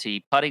off the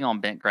tee, putting on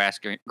bent grass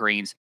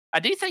greens.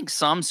 I do think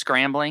some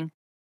scrambling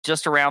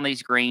just around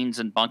these greens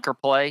and bunker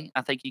play,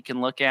 I think you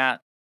can look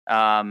at.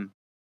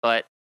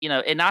 But,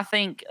 and I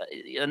think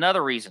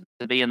another reason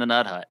to be in the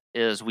Nut Hut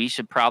is we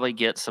should probably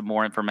get some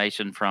more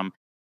information from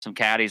some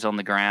caddies on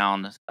the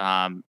ground,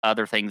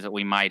 other things that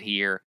we might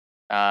hear.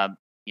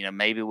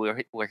 Maybe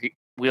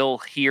we'll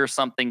hear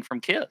something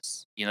from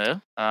Kiss,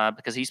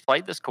 because he's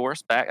played this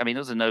course back. I mean, it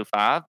was in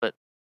 05, but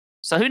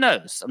so who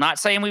knows? I'm not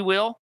saying we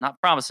will,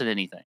 not promising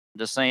anything. I'm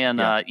just saying,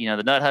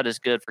 the Nut Hut is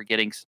good for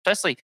getting,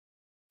 especially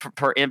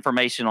for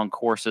information on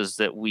courses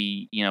that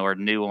we, are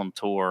new on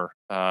tour.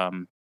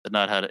 The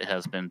Nut Hut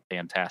has been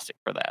fantastic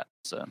for that.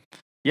 So,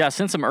 yeah, I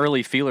sent some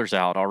early feelers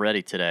out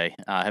already today.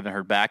 I haven't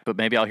heard back, but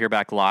maybe I'll hear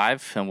back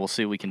live and we'll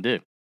see what we can do.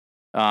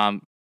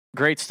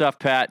 Great stuff,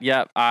 Pat.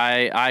 Yeah,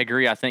 I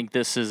agree. I think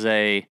this is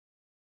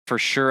for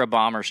sure a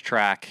Bombers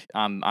track.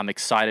 I'm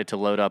excited to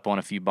load up on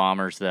a few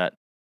Bombers that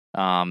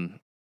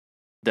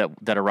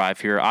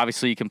arrive here.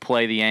 Obviously, you can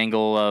play the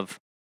angle of,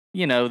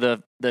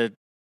 the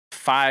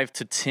 5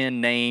 to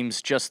 10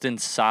 names just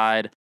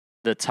inside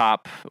the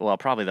top,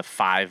 probably the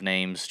 5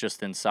 names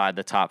just inside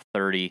the top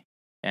 30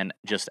 and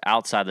just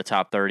outside the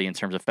top 30 in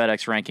terms of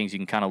FedEx rankings. You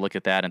can kind of look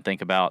at that and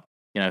think about,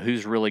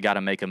 who's really got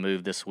to make a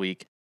move this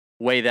week.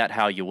 Weigh that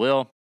how you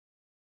will.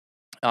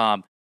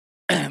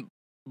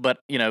 But,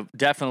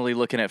 definitely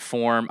looking at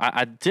form.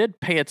 I did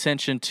pay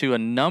attention to a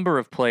number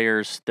of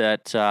players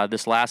that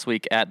this last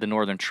week at the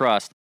Northern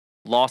Trust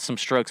lost some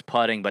strokes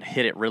putting, but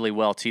hit it really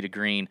well tee to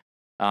green.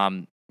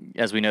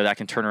 As we know, that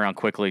can turn around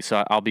quickly.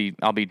 So I'll be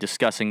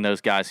discussing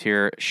those guys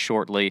here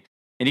shortly.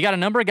 And you got a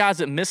number of guys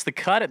that missed the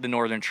cut at the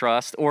Northern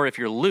Trust, or if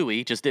you're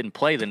Louis, just didn't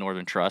play the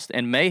Northern Trust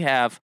and may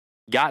have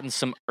gotten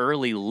some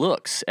early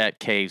looks at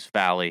Caves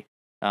Valley.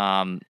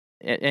 And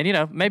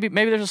maybe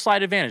there's a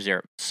slight advantage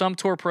there. Some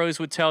tour pros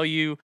would tell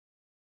you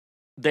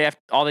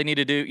all they need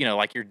to do,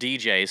 like your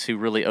DJs who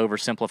really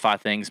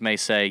oversimplify things may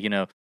say,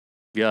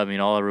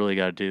 all I really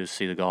got to do is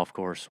see the golf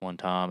course one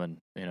time, and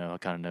I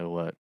kind of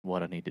know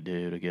what I need to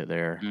do to get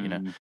there.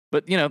 Mm-hmm.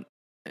 But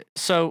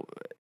so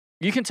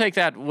you can take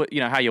that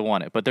how you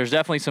want it. But there's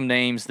definitely some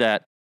names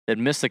that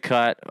missed the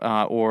cut,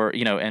 or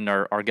and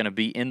are going to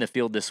be in the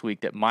field this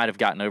week that might have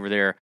gotten over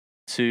there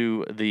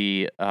to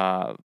the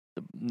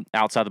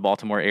outside the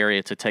Baltimore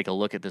area to take a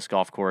look at this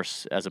golf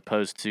course, as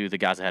opposed to the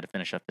guys that had to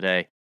finish up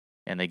today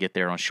and they get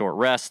there on short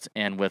rest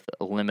and with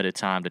limited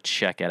time to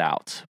check it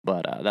out.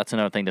 But that's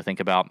another thing to think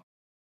about.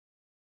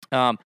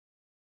 Our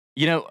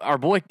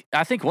boy,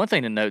 I think one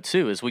thing to note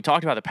too is we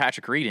talked about the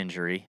Patrick Reed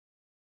injury.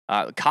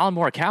 Colin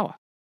Morikawa,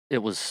 it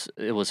was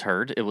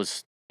heard, it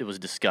was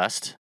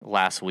discussed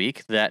last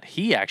week that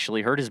he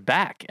actually hurt his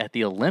back at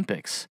the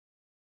Olympics.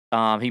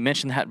 He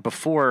mentioned that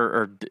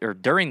before or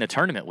during the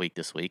tournament week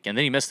this week, and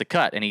then he missed the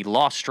cut, and he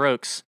lost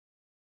strokes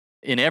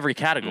in every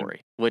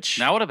category, which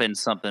That would have been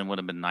something. Would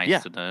have been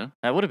nice to know.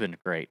 that would have been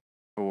great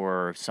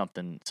for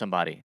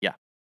somebody. Yeah.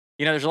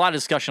 There's a lot of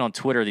discussion on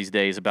Twitter these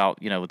days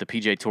about, with the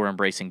PGA Tour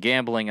embracing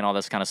gambling and all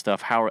this kind of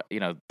stuff, how,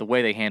 the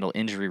way they handle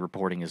injury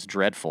reporting is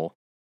dreadful.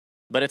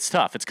 But it's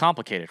tough. It's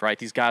complicated, right?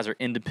 These guys are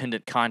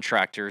independent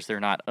contractors.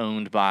 They're not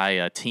owned by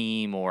a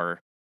team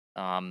or,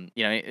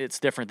 it's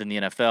different than the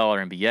NFL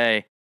or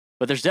NBA.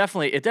 But it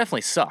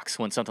definitely sucks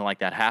when something like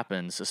that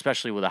happens,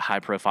 especially with a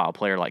high-profile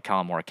player like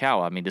Collin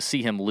Morikawa. I mean, to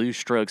see him lose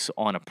strokes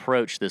on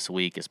approach this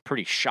week is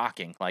pretty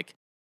shocking.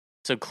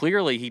 So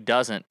clearly he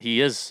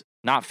is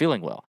not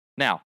feeling well.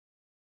 Now,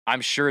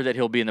 I'm sure that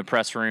he'll be in the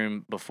press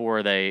room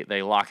before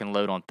they lock and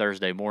load on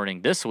Thursday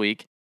morning this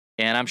week,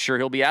 and I'm sure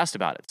he'll be asked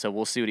about it. So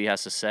we'll see what he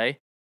has to say,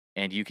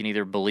 and you can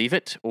either believe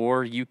it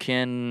or you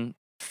can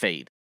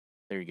fade.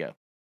 There you go.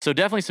 So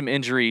definitely some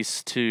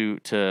injuries to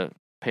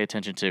pay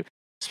attention to.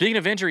 Speaking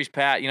of injuries,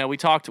 Pat, we've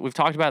talked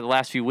about it the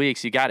last few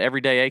weeks. You got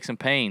everyday aches and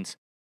pains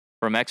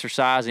from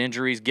exercise,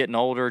 injuries, getting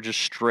older,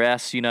 just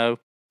stress. You don't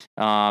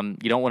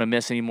want to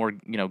miss any more.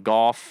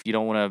 Golf. You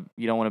don't want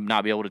to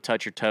not be able to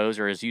touch your toes,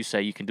 or as you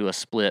say, you can do a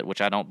split,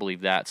 which I don't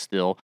believe that.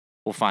 Still,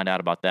 we'll find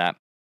out about that.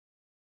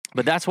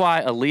 But that's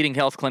why a leading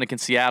health clinic in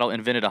Seattle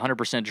invented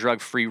 100%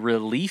 drug-free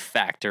Relief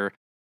Factor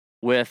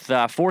with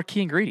 4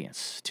 key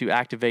ingredients to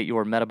activate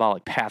your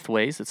metabolic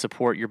pathways that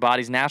support your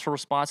body's natural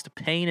response to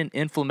pain and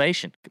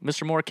inflammation.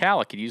 Mr.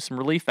 Morikawa could use some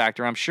Relief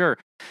Factor, I'm sure.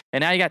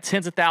 And now you got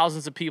tens of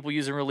thousands of people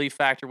using Relief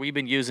Factor. We've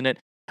been using it,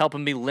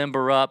 helping me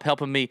limber up,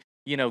 helping me,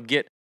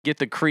 get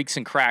the creaks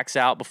and cracks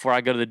out before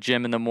I go to the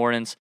gym in the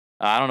mornings.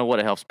 I don't know what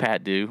it helps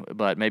Pat do,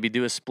 but maybe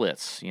do his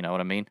splits. You know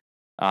what I mean?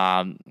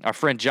 Our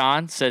friend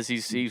John says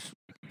he's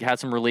had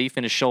some relief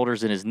in his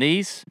shoulders and his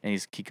knees, and he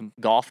can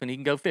golf and he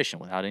can go fishing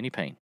without any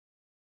pain.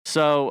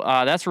 So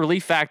that's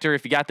Relief Factor.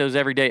 If you got those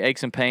everyday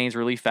aches and pains,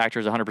 Relief Factor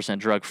is 100%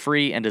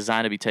 drug-free and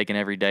designed to be taken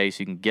every day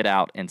so you can get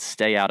out and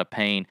stay out of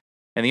pain.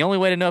 And the only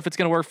way to know if it's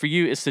going to work for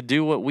you is to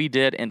do what we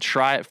did and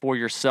try it for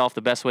yourself.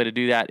 The best way to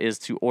do that is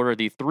to order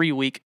the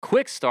 3-week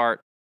Quick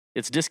Start.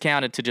 It's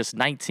discounted to just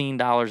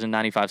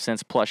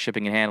 $19.95 plus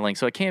shipping and handling,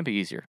 so it can be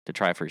easier to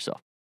try it for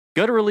yourself.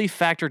 Go to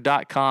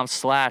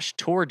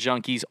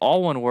relieffactor.com/tourjunkies,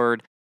 all one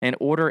word, and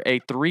order a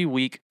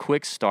 3-week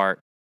Quick Start.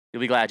 You'll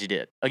be glad you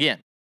did.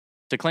 Again,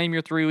 to claim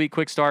your 3-week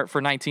Quick Start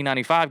for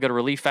 $19.95, go to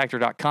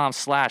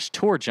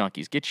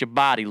relieffactor.com/tourjunkies. Get your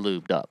body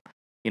lubed up.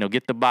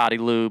 Get the body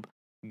lube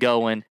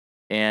going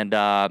and,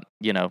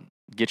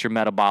 get your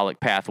metabolic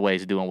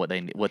pathways doing what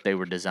they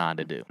were designed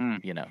to do,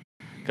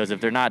 Because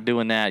if they're not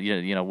doing that,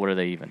 what are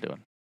they even doing?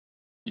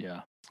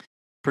 Yeah.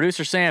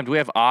 Producer Sam, do we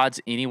have odds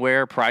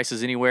anywhere,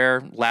 prices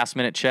anywhere? Last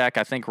minute check.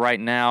 I think right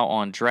now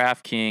on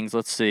DraftKings,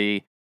 let's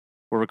see.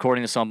 We're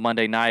recording this on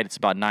Monday night. It's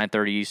about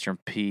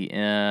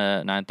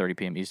 9:30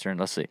 p.m. Eastern.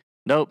 Let's see.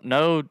 Nope,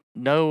 no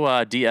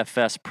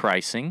DFS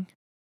pricing.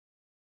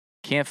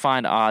 Can't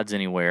find odds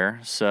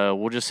anywhere, so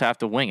we'll just have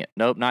to wing it.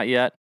 Nope, not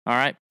yet. All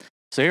right.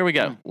 So here we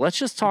go. Let's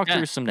just talk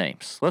through some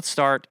names. Let's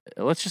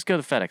just go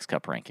to the FedEx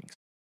Cup rankings.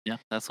 Yeah,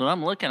 that's what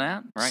I'm looking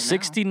at right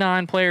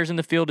 69 players in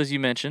the field, as you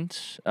mentioned.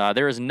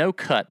 There is no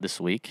cut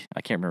this week.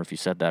 I can't remember if you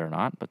said that or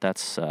not, but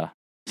that's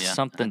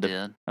something I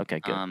did. Okay,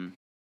 good.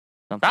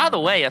 By the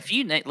way,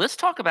 let's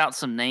talk about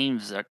some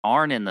names that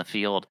aren't in the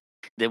field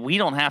that we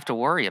don't have to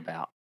worry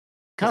about.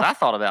 Because I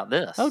thought about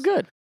this. Oh,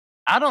 good.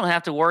 I don't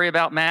have to worry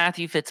about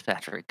Matthew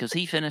Fitzpatrick because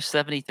he finished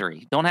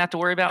 73. Don't have to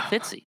worry about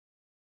Fitzy.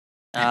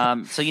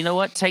 So you know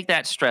what? Take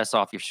that stress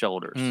off your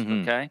shoulders.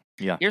 Mm-hmm. Okay.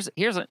 Yeah.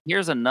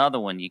 Here's another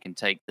one you can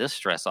take this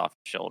stress off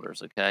your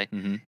shoulders. Okay.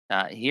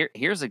 Mm-hmm.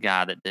 Here's a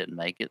guy that didn't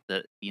make it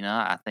that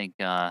I think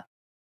a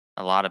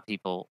lot of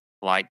people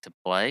like to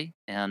play,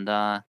 and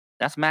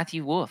that's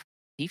Matthew Wolff.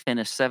 He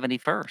finished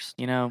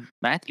 71st.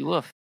 Matthew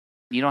Wolff.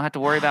 You don't have to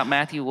worry about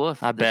Matthew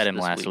Wolff. I bet him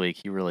last week.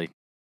 He really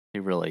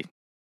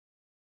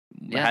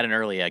had an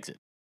early exit.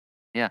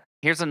 Yeah.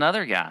 Here's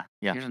another guy.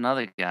 Yeah. Here's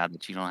another guy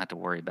that you don't have to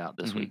worry about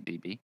this week,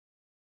 DB.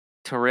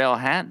 Terrell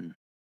Hatton.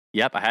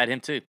 Yep, I had him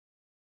too.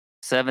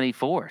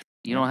 74th.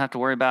 You don't have to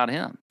worry about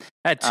him.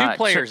 I had 2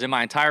 players in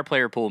my entire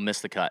player pool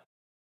miss the cut.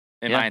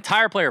 My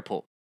entire player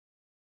pool.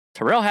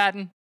 Terrell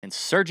Hatton and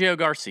Sergio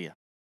Garcia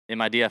in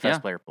my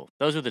DFS player pool.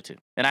 Those are the 2.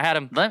 And I had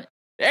them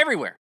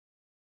everywhere.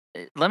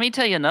 Let me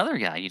tell you another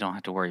guy you don't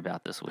have to worry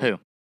about this week. Who?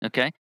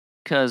 Okay?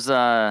 Because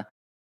a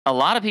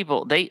lot of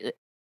people,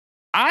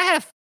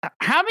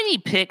 how many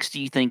picks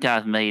do you think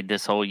I've made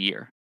this whole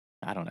year?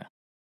 I don't know.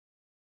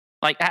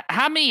 Like,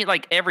 how many,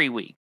 every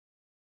week?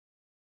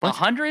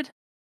 100?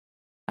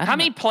 How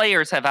many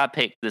players have I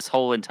picked this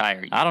whole entire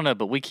year? I don't know,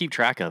 but we keep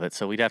track of it,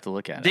 so we'd have to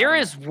look at it. There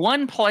is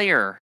one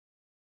player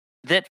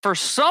that, for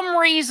some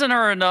reason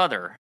or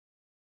another,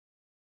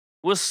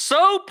 was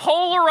so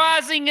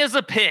polarizing as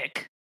a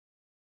pick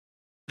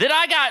that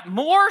I got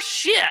more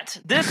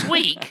shit this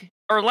week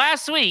or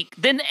last week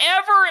than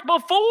ever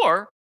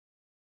before.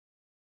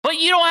 But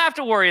you don't have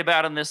to worry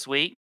about him this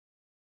week.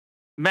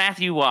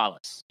 Matthew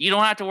Wallace. You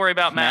don't have to worry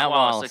about Matt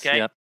Wallace, okay?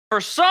 Yep. For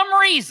some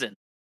reason,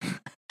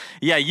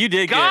 Yeah, you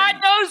did. God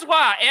knows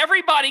why.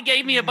 Everybody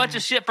gave me a bunch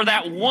of shit for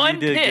that one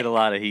You did pick. get a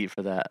lot of heat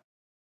for that.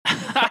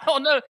 I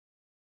don't know.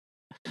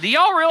 Do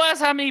y'all realize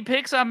how many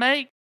picks I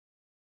make?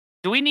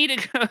 Do we need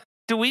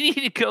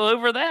to go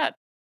over that?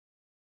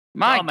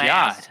 My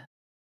Dumbass.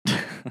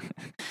 God.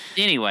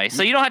 Anyway,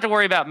 so you don't have to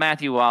worry about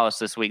Matthew Wallace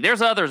this week.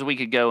 There's others we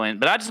could go in,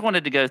 but I just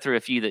wanted to go through a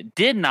few that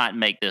did not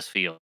make this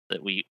field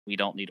that we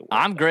don't need to worry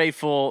I'm about.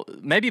 grateful.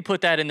 Maybe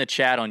put that in the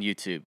chat on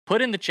YouTube.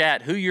 Put in the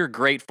chat who you're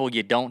grateful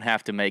you don't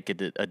have to make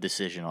a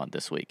decision on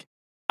this week.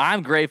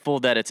 I'm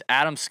grateful that it's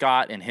Adam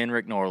Scott and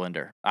Henrik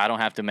Norlander. I don't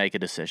have to make a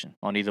decision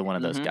on either one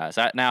of those guys.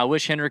 Now, I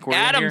wish Henrik were in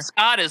Adam here.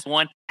 Scott is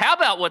one. How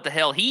about what the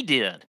hell he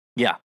did?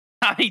 Yeah.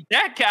 I mean,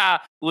 that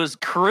guy was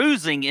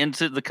cruising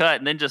into the cut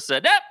and then just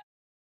said, nope,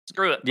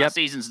 screw it. My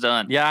season's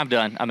done. Yeah, I'm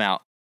done. I'm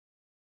out.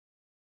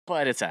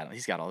 But it's Adam.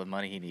 He's got all the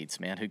money he needs,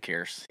 man. Who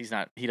cares? He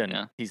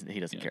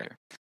doesn't care.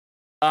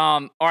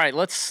 All right,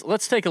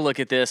 let's take a look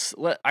at this.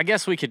 I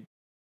guess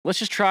let's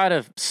just try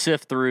to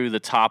sift through the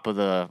top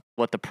of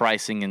what the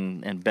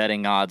pricing and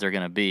betting odds are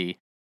going to be.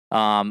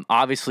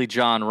 Obviously,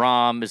 Jon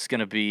Rahm is going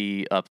to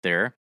be up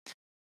there.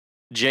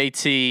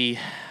 JT,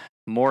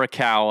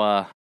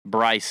 Morikawa,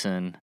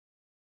 Bryson.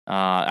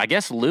 I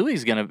guess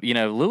Louis going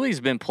to, Louis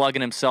been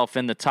plugging himself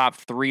in the top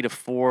 3 to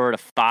 4 to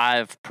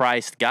 5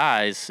 priced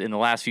guys in the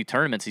last few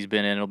tournaments he's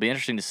been in. It'll be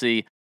interesting to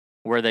see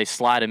where they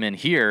slide him in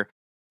here.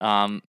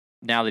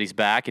 Now that he's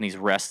back and he's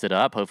rested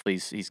up, hopefully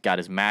he's got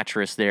his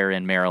mattress there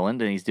in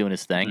Maryland and he's doing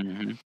his thing.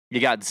 Mm-hmm.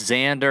 You got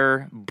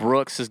Xander,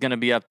 Brooks is going to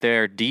be up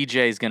there,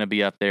 DJ is going to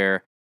be up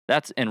there.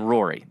 And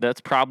Rory.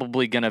 That's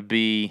probably going to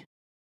be,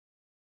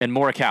 and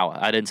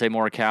Morikawa. I didn't say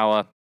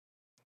Morikawa.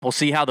 We'll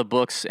see how the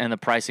books and the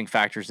pricing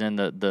factors in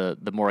the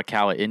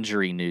Morikawa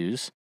injury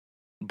news.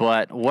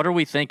 But what are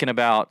we thinking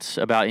about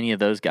any of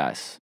those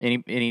guys?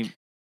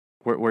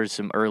 Where's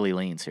some early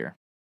leans here?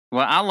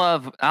 Well,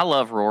 I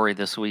love Rory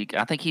this week.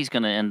 I think he's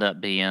going to end up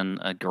being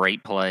a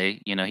great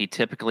play. He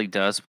typically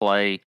does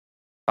play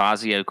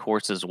Fazio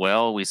course as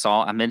well.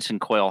 I mentioned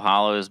Quail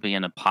Hollow as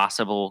being a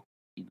possible,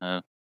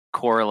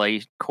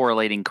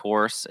 correlating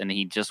course, and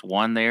he just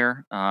won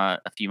there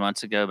a few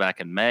months ago back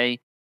in May.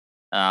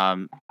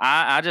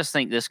 I just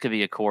think this could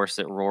be a course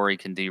that Rory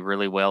can do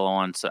really well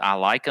on. So I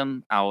like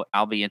him.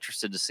 I'll be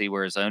interested to see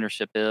where his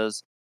ownership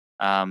is.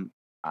 I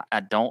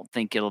don't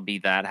think it'll be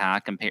that high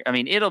compared. I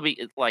mean, it'll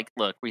be like,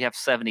 look, we have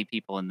 70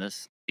 people in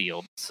this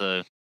field,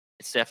 so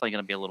it's definitely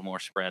going to be a little more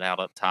spread out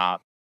up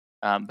top.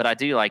 But I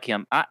do like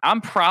him.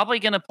 I'm probably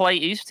going to play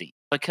Usti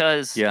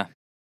because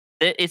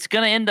it's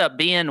going to end up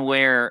being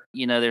where,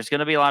 there's going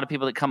to be a lot of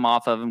people that come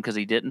off of him because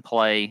he didn't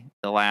play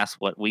the last,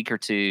 week or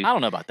two. I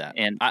don't know about that.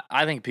 And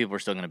I think people are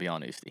still going to be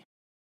on Usti.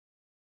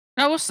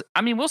 No, we'll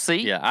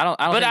see. Yeah, I don't.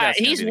 But think that's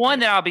he's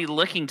one that I'll be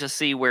looking to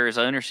see where his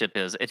ownership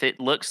is. If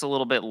it looks a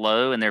little bit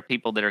low, and there are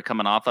people that are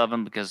coming off of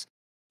him because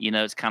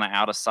it's kind of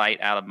out of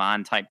sight, out of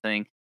mind type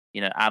thing.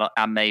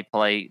 I may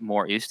play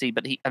more Usti,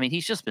 but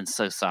he's just been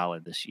so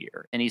solid this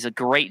year, and he's a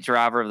great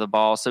driver of the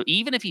ball. So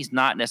even if he's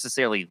not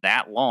necessarily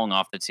that long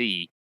off the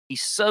tee,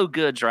 he's so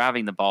good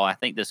driving the ball. I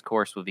think this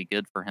course would be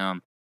good for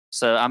him.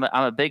 So I'm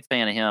a big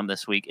fan of him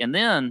this week. And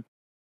then,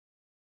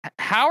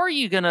 how are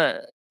you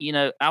gonna?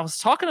 I was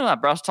talking to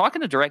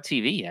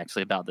DirecTV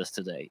actually about this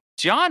today.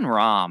 Jon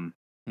Rahm,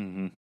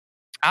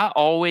 I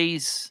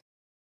always,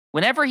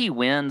 whenever he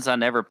wins, I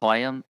never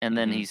play him, and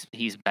then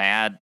he's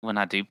bad when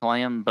I do play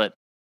him. But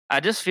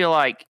I just feel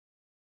like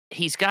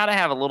he's got to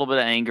have a little bit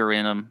of anger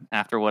in him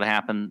after what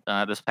happened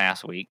this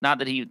past week.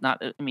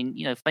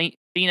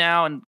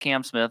 Finau and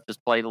Cam Smith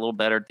just played a little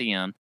better at the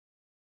end.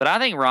 But I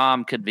think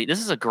Rahm could be. This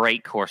is a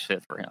great course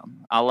fit for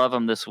him. I love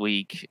him this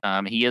week.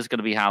 He is going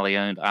to be highly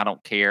owned. I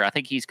don't care. I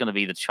think he's going to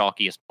be the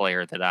chalkiest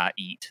player that I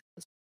eat.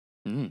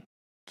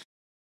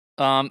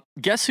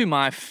 Guess who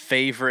my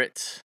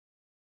favorite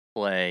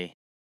play?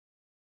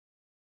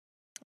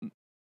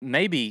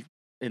 Maybe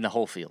in the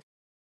whole field.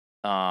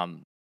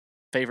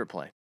 Favorite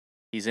play.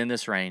 He's in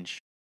this range.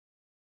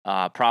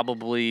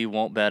 Probably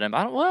won't bet him.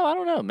 I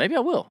don't know. Maybe I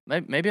will.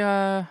 Maybe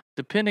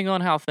depending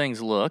on how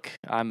things look,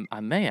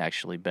 I may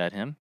actually bet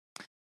him.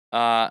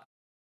 Do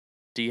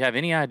you have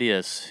any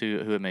ideas who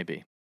it may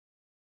be?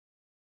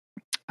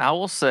 I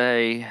will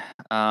say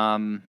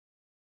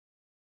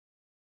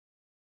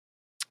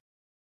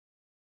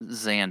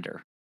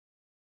Xander.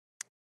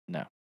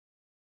 No.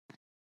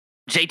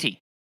 JT.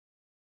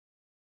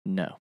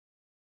 No.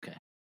 Okay.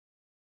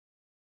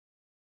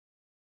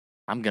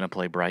 I'm gonna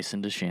play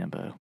Bryson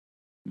DeChambeau.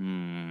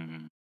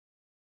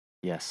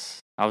 Yes.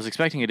 I was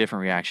expecting a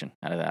different reaction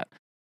out of that.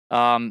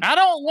 I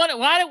don't want it.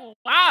 Why?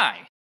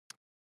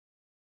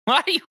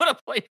 Why do you want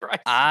to play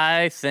Bryson?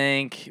 I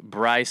think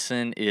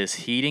Bryson is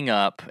heating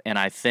up, and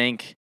I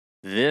think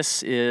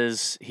he's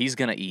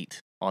going to eat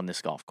on this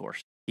golf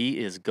course. He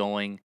is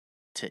going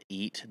to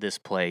eat this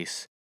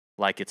place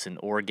like it's an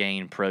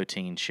Orgain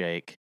protein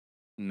shake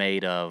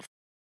made of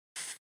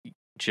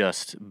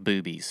just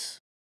boobies.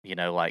 He's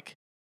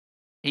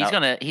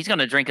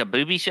gonna drink a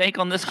booby shake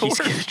on this course.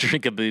 He's gonna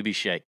drink a booby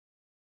shake.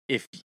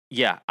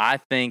 I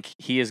think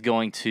he is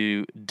going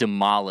to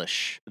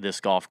demolish this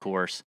golf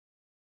course.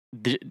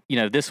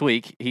 This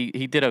week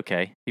he did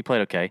okay. He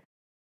played okay.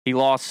 He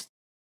lost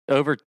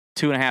over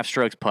 2.5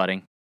 strokes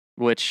putting,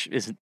 which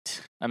is,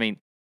 I mean,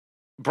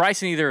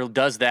 Bryson either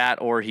does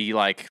that or he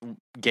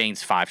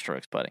gains 5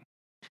 strokes putting.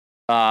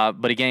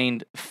 But he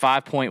gained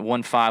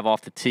 5.15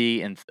 off the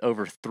tee and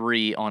over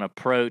 3 on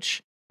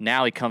approach.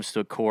 Now he comes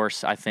to a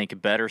course I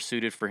think better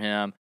suited for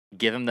him.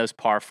 Give him those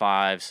par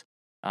 5s.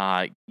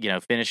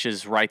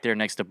 Finishes right there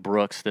next to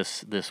Brooks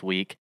this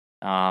week.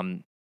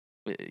 I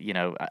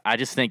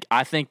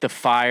think the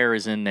fire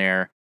is in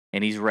there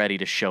and he's ready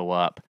to show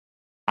up.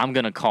 I'm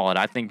going to call it.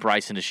 I think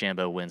Bryson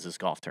DeChambeau wins this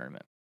golf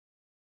tournament.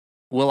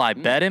 Will I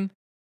bet him?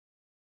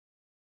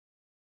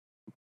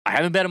 I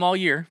haven't bet him all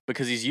year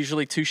because he's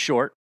usually too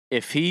short.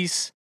 If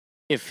he's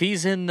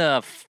in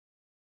the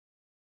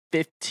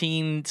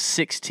 15,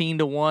 16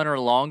 to 1 or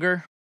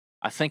longer,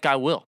 I think I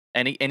will.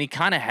 And he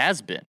kind of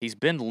has been. He's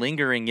been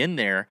lingering in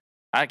there.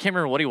 I can't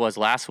remember what he was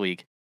last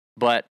week,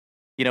 but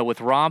with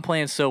Rahm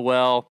playing so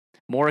well,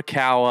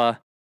 Morikawa,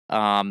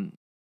 I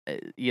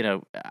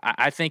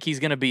think he's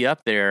going to be up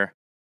there,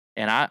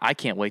 and I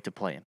can't wait to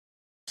play him.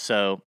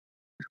 So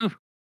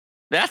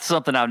that's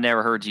something I've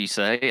never heard you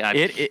say.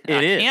 It is.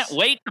 I can't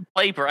wait to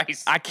play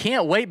Bryce. I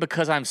can't wait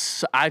because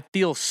I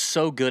feel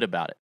so good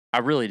about it. I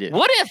really do.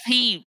 What if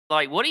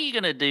what are you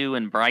going to do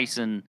when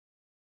Bryson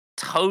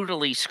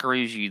totally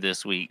screws you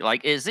this week?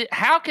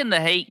 How can the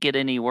hate get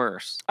any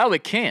worse? Oh,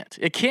 it can't.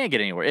 It can't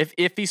get anywhere.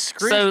 If he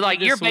screws you this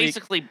you're week,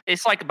 basically,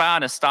 it's like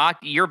buying a stock.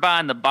 You're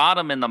buying the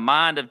bottom in the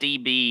mind of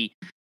DB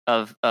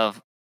of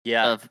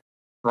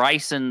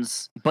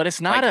Bryson's. But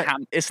it's not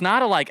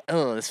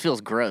this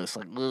feels gross.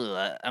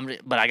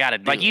 But I got to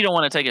do it. You don't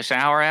want to take a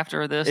shower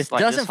after this? It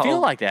doesn't feel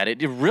like that.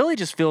 It really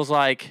just feels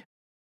like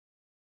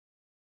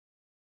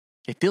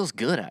it feels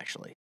good,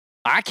 actually.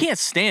 I can't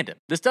stand him.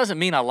 This doesn't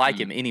mean I like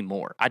him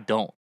anymore. I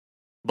don't.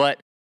 But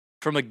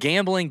from a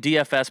gambling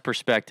DFS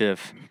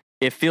perspective,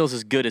 it feels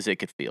as good as it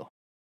could feel.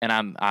 And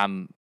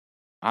I'm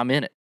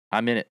in it.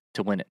 I'm in it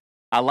to win it.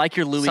 I like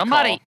your Louis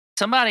call.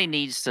 Somebody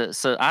needs to.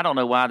 So I don't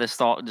know why this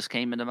thought just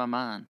came into my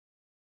mind,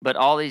 but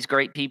all these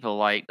great people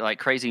like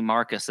Crazy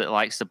Marcus that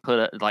likes to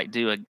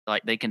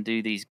they can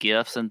do these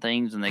GIFs and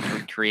things and they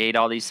can create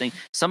all these things.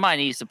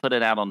 Somebody needs to put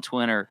it out on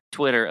Twitter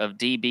of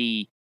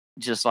DB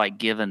just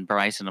giving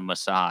Bryson a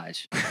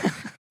massage.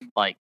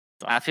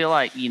 I feel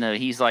like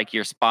he's like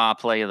your spa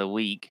play of the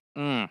week,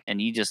 and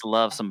you just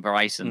love some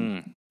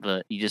Bryson,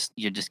 but you're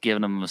just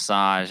giving him a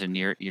massage, and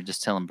you're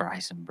just telling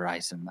Bryson.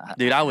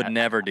 Dude, I would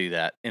never do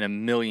that in a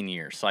million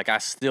years. I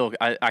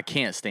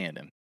can't stand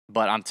him,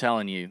 but I'm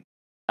telling you,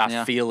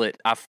 I feel it.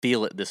 I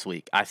feel it this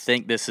week. I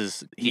think this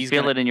is. You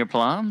feel it in your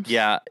plums?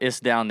 Yeah, it's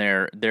down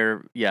there.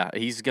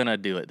 He's gonna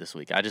do it this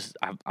week. I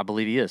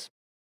believe he is.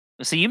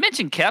 So you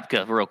mentioned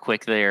Koepka real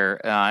quick there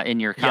in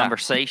your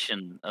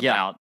conversation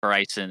about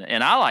Bryson,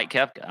 and I like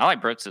Koepka. I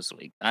like Brooks this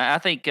week. I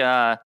think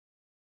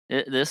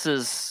this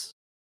is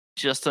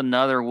just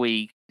another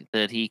week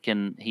that he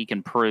can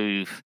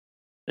prove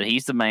that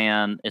he's the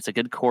man. It's a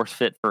good course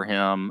fit for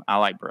him. I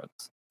like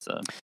Brooks.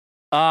 So,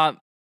 I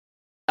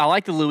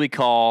like the Louis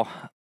call.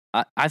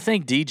 I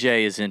think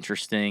DJ is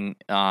interesting.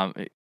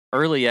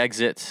 Early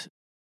exit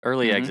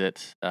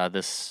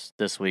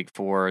this week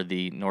for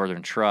the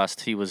Northern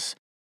Trust. He was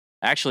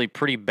actually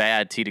pretty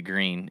bad tee to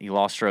green. He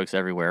lost strokes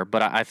everywhere.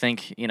 But I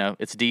think,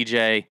 it's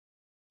DJ.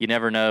 You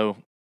never know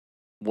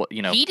what,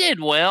 He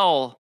did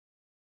well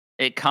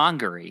at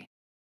Congaree.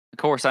 Of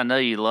course, I know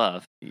you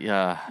love.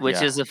 Yeah.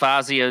 Which is a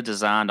Fazio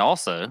designed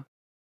also,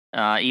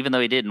 even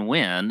though he didn't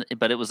win.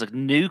 But it was a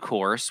new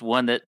course,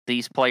 one that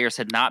these players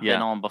had not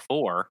been on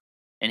before.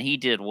 And he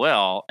did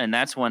well. And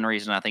that's one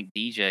reason I think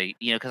DJ,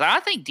 because I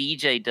think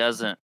DJ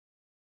doesn't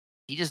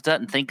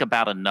think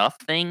about enough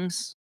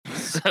things.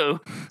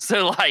 So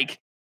like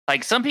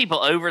some people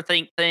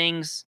overthink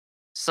things.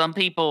 Some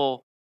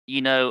people,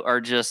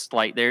 are just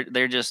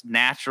they're just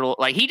natural.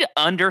 He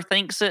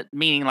underthinks it,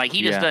 meaning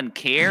he just doesn't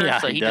care. Yeah,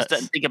 so he just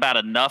doesn't think about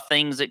enough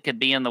things that could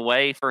be in the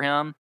way for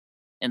him.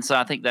 And so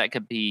I think that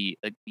could be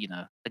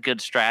a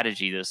good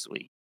strategy this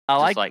week.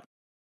 I'm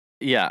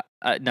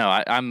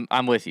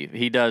with you.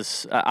 He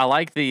does. I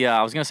like the.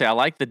 I was gonna say I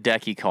like the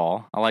Hideki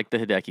call. I like the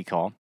Hideki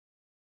call.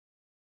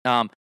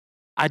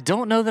 I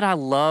don't know that I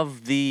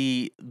love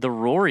the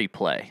Rory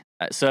play.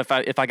 So if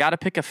I got to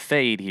pick a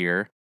fade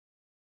here,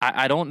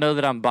 I don't know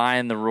that I'm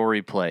buying the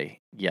Rory play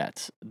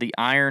yet. The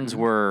irons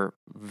were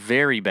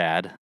very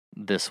bad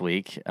this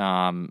week.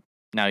 Now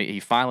he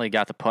finally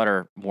got the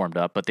putter warmed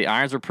up, but the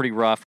irons were pretty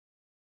rough.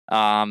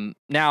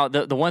 Now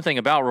the one thing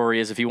about Rory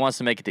is if he wants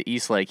to make it to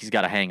East Lake, he's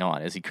got to hang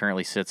on, as he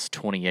currently sits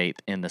 28th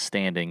in the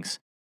standings.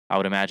 I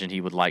would imagine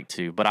he would like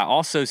to, but I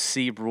also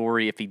see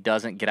Rory, if he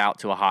doesn't get out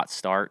to a hot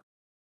start,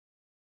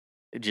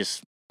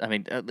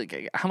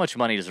 how much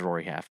money does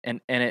Rory have? And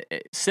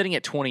sitting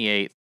at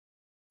 28th,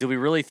 do we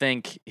really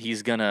think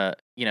he's gonna,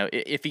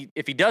 if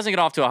he doesn't get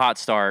off to a hot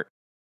start,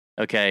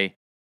 okay,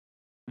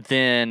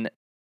 then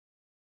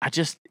I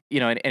just,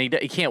 and he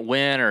can't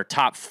win or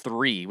top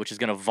 3, which is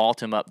going to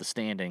vault him up the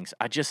standings.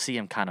 I just see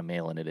him kind of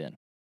mailing it in.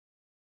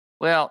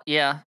 Well,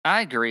 yeah,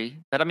 I agree.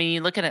 But I mean,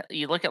 you look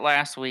at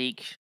last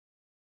week,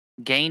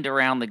 gained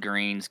around the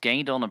greens,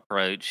 gained on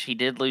approach. He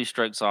did lose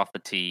strokes off the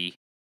tee.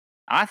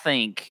 I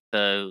think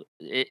though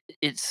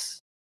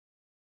it's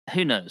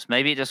who knows?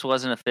 Maybe it just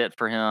wasn't a fit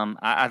for him.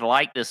 I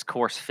like this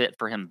course fit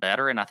for him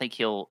better, and I think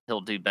he'll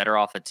do better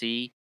off the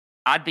tee.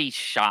 I'd be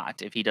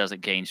shocked if he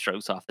doesn't gain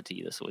strokes off the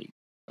tee this week,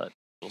 but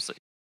we'll see.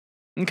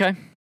 Okay.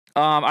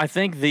 I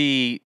think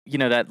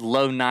that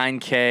low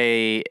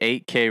 9K,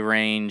 8K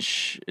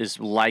range is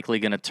likely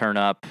going to turn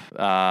up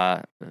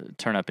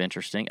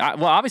interesting.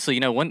 Well, obviously,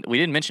 when we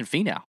didn't mention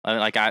Finau.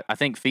 I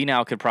think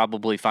Finau could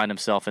probably find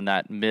himself in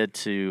that mid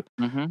to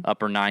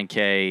upper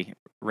 9K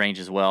range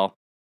as well.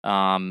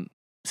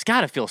 It's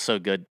got to feel so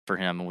good for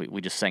him. And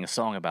we just sang a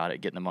song about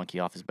it, getting the monkey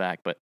off his back,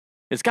 but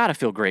it's got to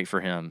feel great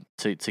for him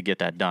to get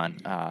that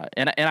done.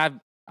 And I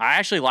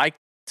actually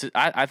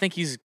I think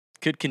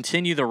could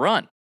continue the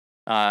run.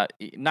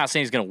 Not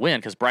saying he's going to win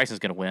because Bryson's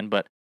going to win,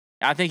 but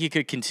I think he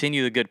could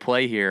continue the good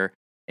play here.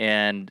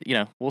 And,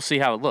 we'll see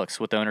how it looks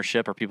with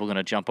ownership. Are people going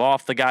to jump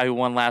off the guy who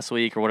won last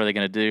week, or what are they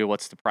going to do?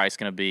 What's the price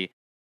going to be?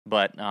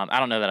 But I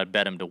don't know that I'd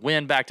bet him to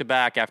win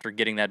back-to-back after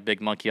getting that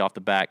big monkey off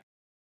the back.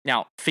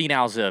 Now,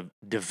 Finau's a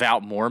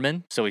devout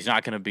Mormon, so he's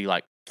not going to be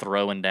like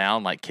throwing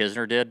down like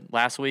Kisner did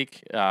last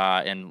week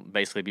and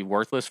basically be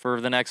worthless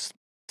for the next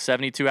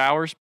 72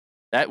 hours.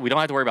 That we don't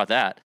have to worry about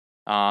that.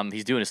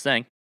 He's doing his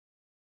thing.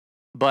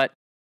 But,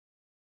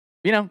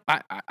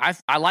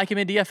 I like him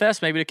in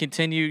DFS maybe to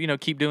continue,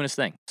 keep doing his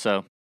thing.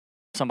 So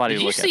somebody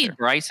to look at. Did you see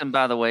Bryson,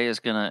 by the way, is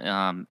going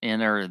to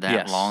enter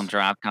that long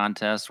drive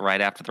contest right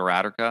after the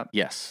Ryder Cup?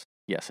 Yes.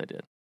 Yes, I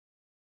did.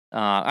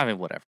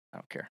 Whatever. I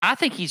don't care. I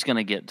think he's going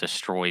to get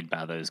destroyed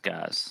by those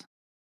guys.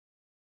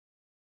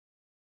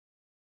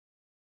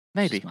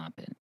 Maybe. That's my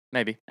opinion.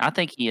 Maybe. I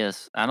think he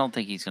is. I don't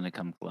think he's going to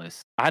come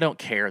close. I don't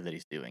care that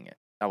he's doing it.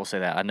 I will say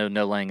that. I know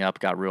No Laying Up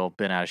got real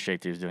bent out of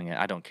shape that he was doing it.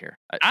 I don't care.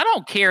 I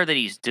don't care that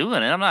he's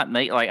doing it. I'm not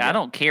I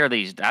don't care that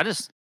he's.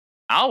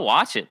 I'll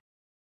watch it.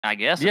 I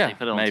guess if they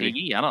put it on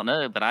TV. I don't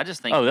know, but I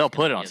just think. Oh, they'll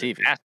put it on TV.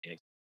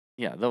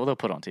 Yeah, they'll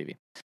put it on TV.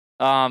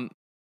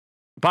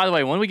 By the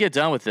way, when we get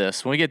done with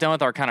this, when we get done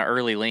with our kind of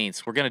early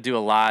leans, we're going to do a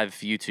live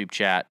YouTube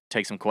chat,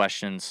 take some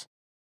questions,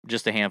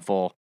 just a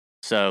handful.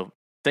 So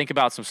think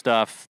about some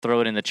stuff, throw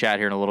it in the chat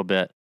here in a little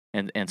bit,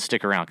 and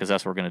stick around because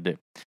that's what we're going to do.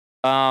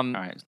 All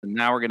right, so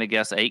now we're going to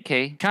guess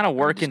 8K. Kind of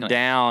working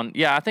down.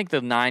 Yeah, I think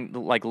the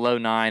low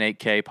 9,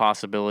 8K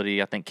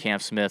possibility. I think Cam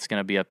Smith's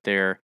going to be up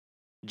there.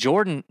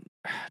 Jordan,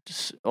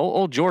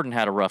 old Jordan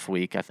had a rough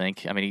week, I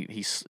think. I mean,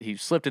 he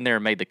slipped in there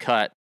and made the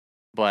cut,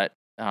 but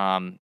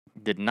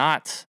did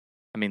not.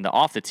 I mean, the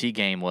off the tee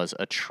game was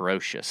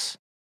atrocious.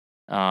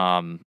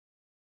 Very,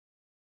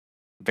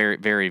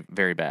 very,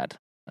 very bad.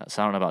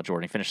 So I don't know about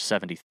Jordan. He finished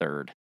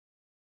 73rd.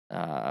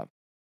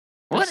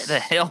 What the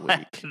hell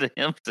happened to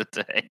him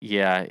today?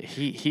 Yeah,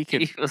 he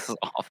could. He was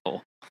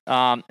awful.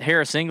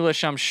 Harris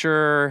English, I'm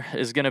sure,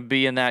 is going to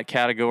be in that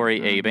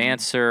category. Abe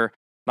Answer.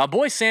 My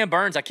boy Sam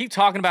Burns. I keep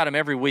talking about him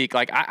every week.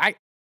 Like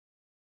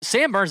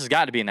Sam Burns has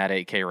got to be in that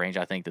 8K range,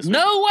 I think, this week.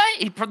 No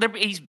way.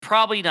 He's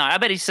probably not. I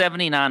bet he's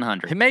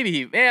 7,900. Maybe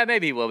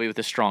he will be with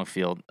a strong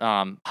field.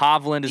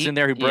 Hovland is in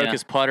there, who broke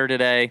his putter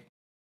today.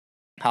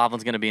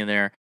 Hovland's going to be in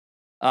there.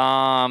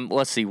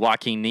 Let's see.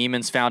 Joaquin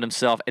Niemann's found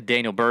himself.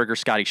 Daniel Berger,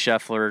 Scotty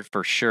Scheffler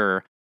for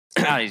sure.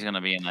 Scotty's going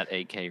to be in that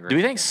 8K range. Do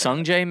we think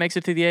Sungjae makes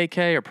it to the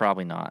 8K or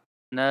probably not?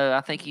 No,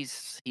 I think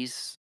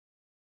he's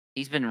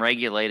been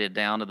regulated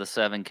down to the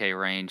 7K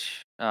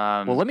range.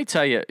 Well, let me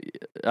tell you.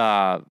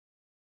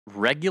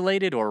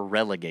 Regulated or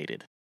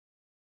relegated?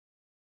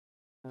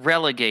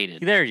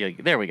 Relegated.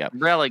 There we go.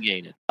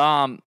 Relegated.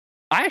 I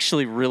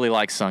actually really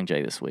like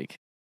Sungjae this week.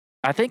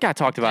 I think I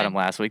talked about him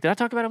last week. Did I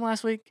talk about him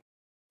last week?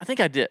 I think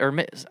I did, or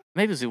maybe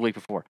it was the week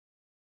before.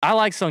 I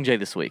like Sungjae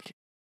this week.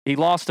 He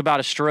lost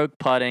about a stroke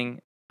putting,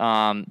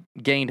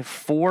 gained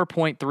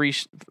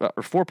 4.3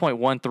 or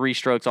 4.13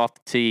 strokes off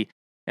the tee,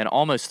 and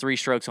almost 3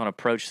 strokes on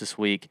approach this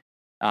week.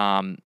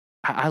 I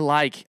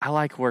like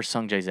where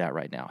Sungjae's at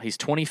right now. He's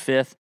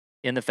 25th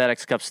in the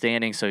FedEx Cup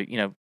standing, so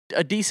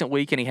a decent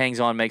week, and he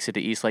hangs on, makes it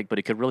to Eastlake, but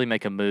he could really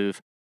make a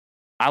move.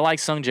 I like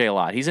Sungjae a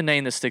lot. He's a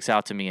name that sticks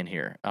out to me in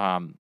here.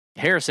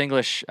 Harris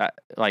English,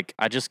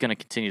 I'm just going to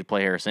continue to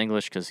play Harris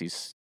English because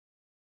he's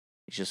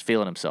just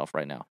feeling himself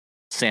right now.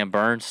 Sam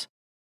Burns,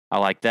 I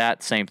like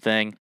that. Same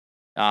thing.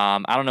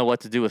 I don't know what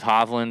to do with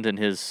Hovland and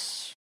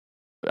his.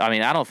 I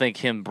mean, I don't think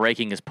him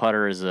breaking his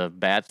putter is a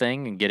bad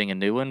thing and getting a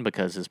new one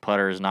because his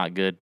putter is not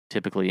good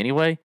typically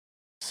anyway.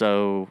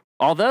 So,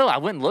 although I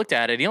went and looked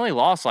at it, he only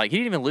lost he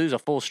didn't even lose a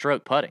full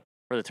stroke putting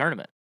for the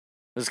tournament.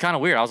 It was kind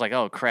of weird. I was like,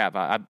 oh crap.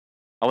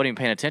 I wasn't even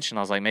paying attention.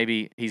 I was like,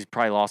 maybe he's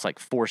probably lost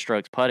 4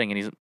 strokes putting, and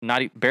he's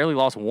barely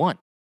lost 1.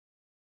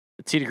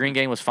 The tee to green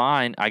game was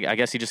fine. I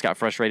guess he just got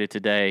frustrated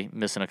today,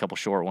 missing a couple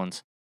short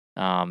ones.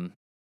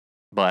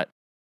 But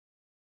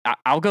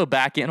I'll go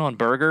back in on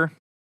Berger.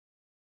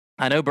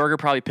 I know Berger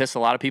probably pissed a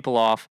lot of people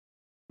off,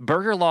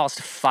 Berger lost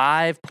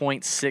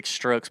 5.6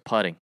 strokes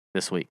putting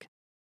this week.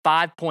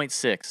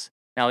 5.6.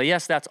 Now,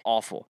 yes, that's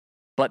awful,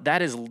 but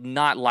that is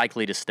not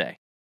likely to stay.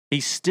 He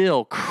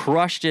still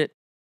crushed it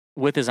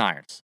with his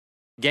irons.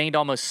 Gained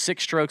almost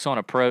 6 strokes on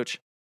approach.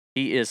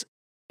 He is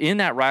in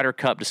that Ryder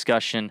Cup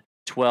discussion,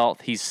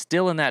 12th. He's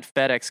still in that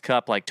FedEx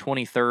Cup, like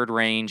 23rd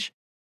range.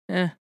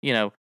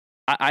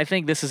 I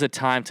think this is a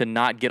time to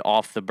not get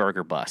off the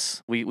Berger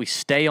bus. We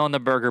stay on the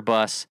Berger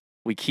bus.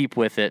 We keep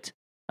with it.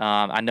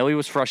 I know he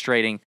was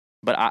frustrating,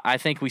 but I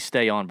think we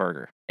stay on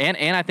Berger. And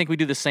I think we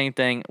do the same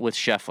thing with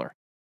Scheffler.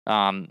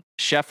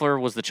 Scheffler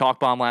was the chalk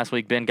bomb last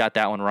week. Ben got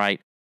that one right.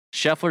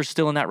 Scheffler's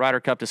still in that Ryder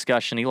Cup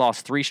discussion. He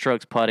lost 3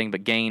 strokes putting,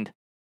 but gained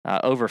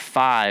over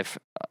 5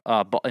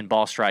 in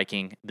ball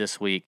striking this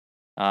week.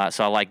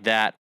 So I like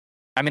that.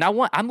 I mean,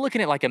 I'm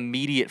looking at like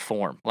immediate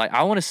form. Like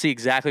I want to see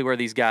exactly where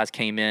these guys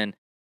came in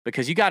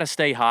because you got to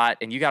stay hot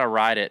and you got to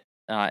ride it.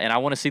 And I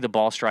want to see the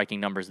ball striking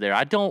numbers there.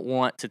 I don't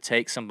want to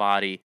take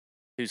somebody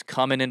who's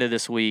coming into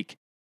this week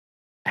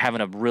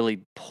having a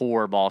really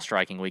poor ball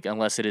striking week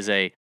unless it is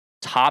a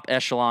top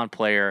echelon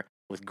player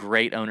with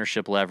great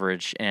ownership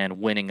leverage and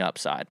winning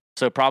upside.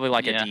 So probably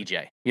like a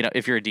DJ,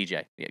 if you're a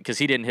DJ, because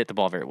he didn't hit the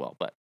ball very well.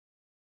 But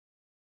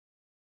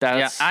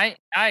I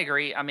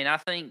agree. I mean, I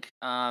think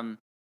I'm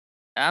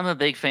a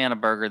big fan of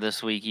Berger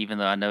this week, even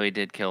though I know he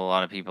did kill a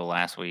lot of people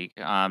last week.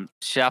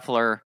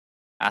 Scheffler,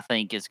 I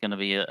think, is going to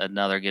be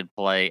another good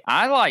play.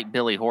 I like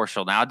Billy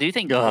Horschel. Now, I do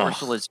think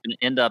Horschel is going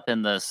to end up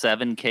in the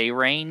 7K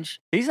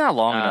range. He's not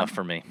long enough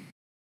for me.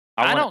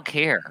 I don't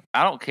care.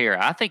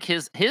 I think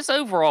his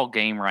overall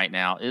game right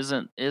now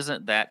isn't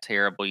that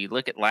terrible. You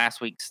look at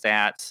last week's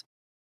stats.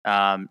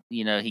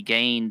 He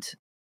gained,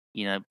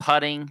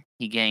 putting.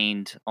 He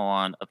gained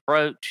on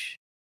approach.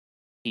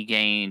 He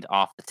gained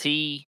off the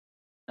tee.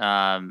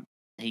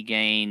 He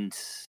gained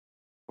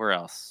where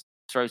else?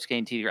 Strokes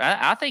gained tee.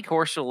 I think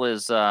Horschel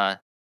is.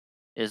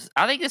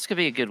 I think this could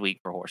be a good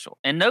week for Horschel,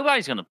 and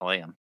nobody's going to play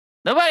him.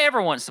 Nobody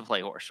ever wants to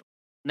play Horschel.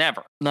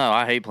 Never. No,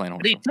 I hate playing Horschel.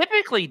 But he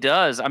typically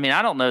does. I mean,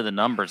 I don't know the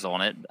numbers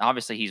on it.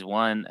 Obviously, he's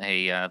won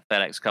a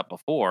FedEx Cup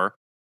before,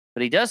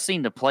 but he does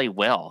seem to play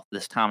well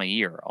this time of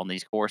year on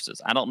these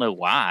courses. I don't know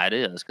why it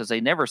is because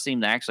they never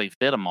seem to actually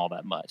fit him all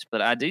that much.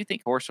 But I do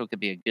think Horschel could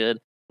be a good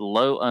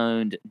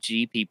low-owned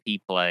GPP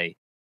play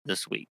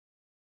this week.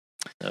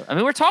 So, I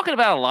mean, we're talking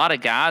about a lot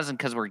of guys, and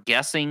because we're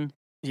guessing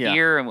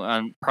here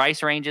on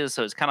price ranges,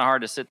 so it's kind of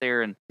hard to sit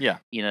there and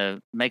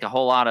make a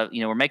whole lot of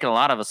we're making a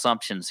lot of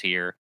assumptions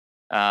here.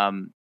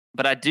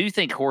 But I do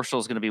think Horschel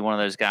is going to be one of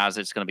those guys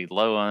that's going to be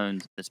low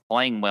owned, that's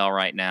playing well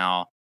right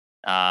now.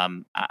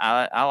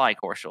 I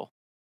like Horschel.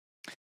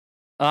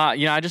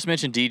 I just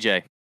mentioned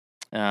DJ,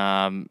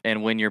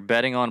 and when you're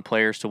betting on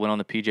players to win on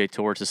the PGA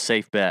Tour, it's a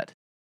safe bet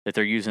that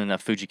they're using a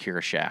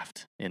Fujikura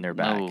shaft in their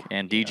bag.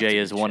 And DJ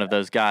is one of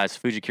those guys.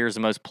 Fujikura is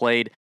the most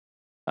played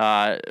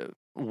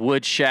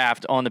wood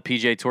shaft on the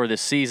PGA Tour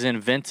this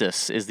season.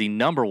 Ventus is the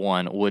number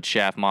 1 wood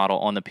shaft model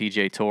on the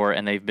PGA Tour,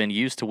 and they've been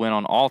used to win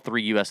on all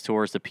 3 U.S.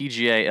 tours, the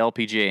PGA,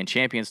 LPGA, and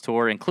Champions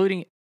Tour,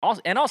 including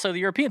also the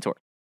European Tour.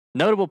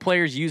 Notable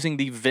players using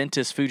the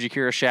Ventus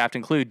Fujikura shaft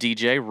include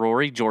DJ,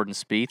 Rory, Jordan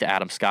Spieth,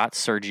 Adam Scott,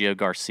 Sergio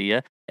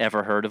Garcia.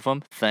 Ever heard of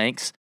them?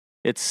 Thanks.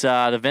 It's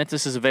the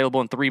Ventus is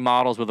available in 3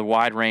 models with a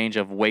wide range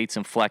of weights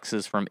and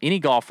flexes from any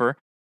golfer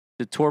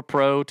to Tour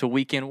Pro to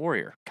Weekend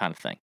Warrior kind of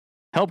thing.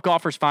 Help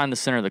golfers find the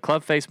center of the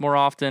club face more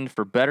often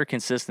for better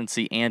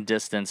consistency and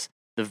distance.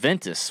 The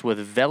Ventus with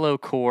Velo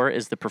Core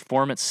is the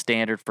performance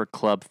standard for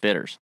club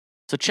fitters.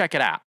 So check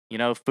it out.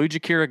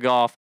 Fujikura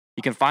Golf.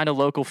 You can find a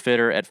local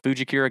fitter at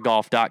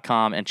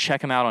fujikuragolf.com and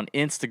check them out on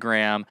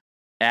Instagram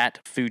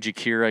at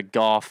Fujikura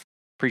Golf.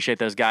 Appreciate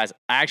those guys.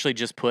 I actually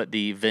just put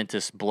the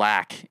Ventus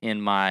Black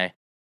in my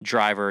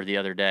driver the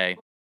other day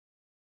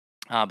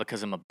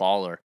because I'm a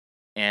baller.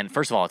 And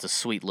first of all, it's a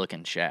sweet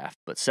looking shaft.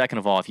 But second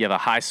of all, if you have a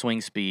high swing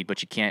speed,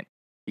 but you can't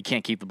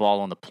keep the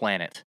ball on the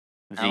planet,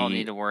 I don't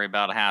need to worry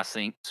about a high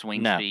swing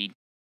speed.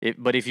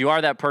 But if you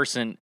are that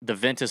person, the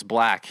Ventus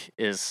Black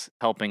is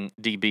helping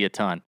DB a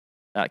ton,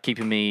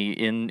 keeping me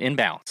in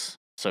balance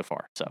so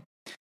far. So,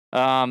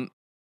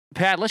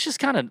 Pat, let's just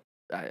kind of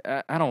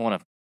I don't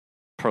want to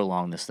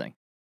prolong this thing.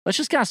 Let's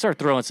just kind of start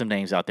throwing some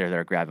names out there that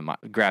are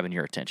grabbing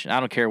your attention. I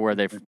don't care where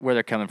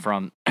they're coming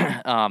from.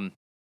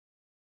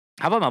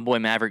 How about my boy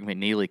Maverick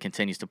McNeely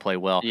continues to play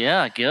well?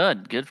 Yeah,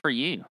 good for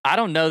you. I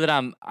don't know that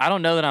I'm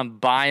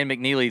buying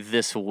McNeely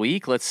this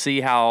week. Let's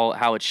see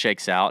how it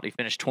shakes out. He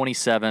finished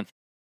 27th,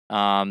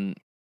 27th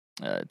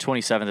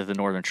at the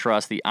Northern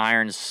Trust. The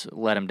irons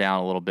let him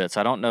down a little bit,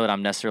 so I don't know that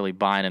I'm necessarily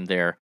buying him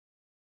there.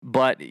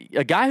 But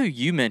a guy who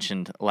you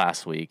mentioned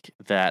last week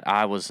that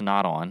I was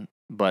not on,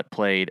 but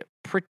played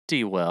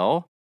pretty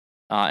well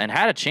and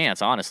had a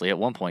chance, honestly, at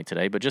one point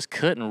today, but just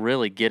couldn't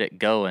really get it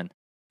going,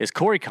 is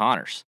Corey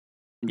Connors.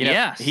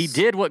 Yes. He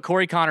did what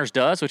Corey Connors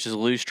does, which is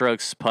lose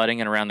strokes putting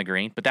and around the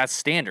green, but that's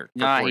standard.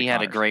 He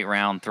had a great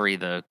round 3,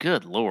 though.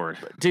 Good Lord.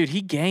 Dude,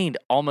 he gained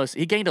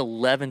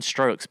 11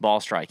 strokes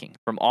ball striking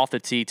from off the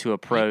tee to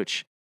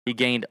approach. He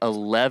gained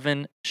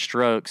 11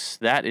 strokes.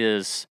 That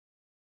is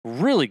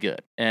really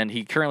good, and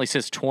he currently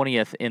sits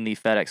 20th in the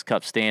FedEx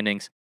Cup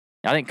standings.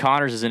 I think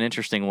Connors is an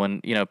interesting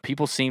one.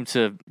 People seem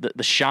to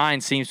the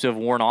shine seems to have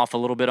worn off a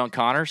little bit on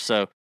Connors,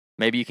 so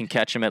maybe you can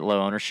catch him at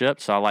low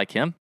ownership. So I like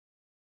him.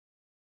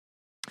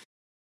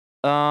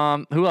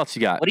 Who else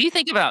you got? What do you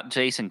think about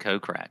Jason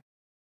Kokrak?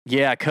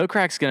 Yeah,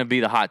 Kokrak's going to be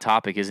the hot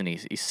topic, isn't he?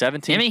 He's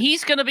 17. I mean,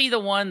 he's going to be the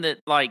one that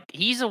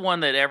he's the one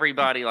that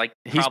everybody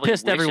he's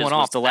pissed everyone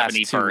off the last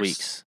 2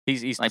 weeks.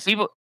 He's like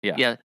people.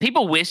 Yeah,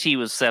 people wish he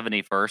was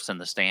 71st in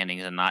the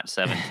standings and not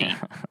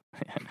 17th,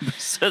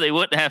 so they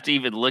wouldn't have to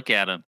even look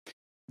at him.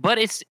 But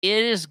it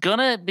is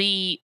gonna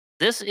be.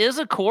 This is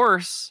a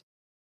course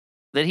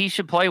that he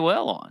should play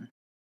well on.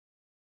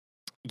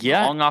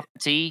 Yeah, long off the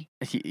tee.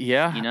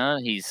 Yeah,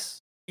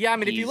 he's. Yeah, I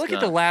mean, if you look at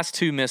the last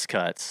 2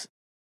 miscuts,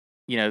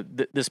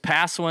 this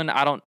past one,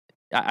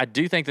 I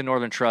do think the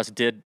Northern Trust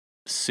did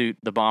suit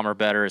the Bomber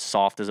better, as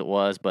soft as it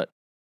was, but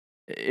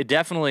it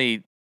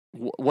definitely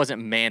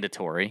wasn't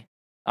mandatory.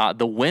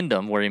 The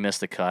Wyndham, where he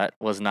missed the cut,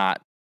 was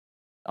not,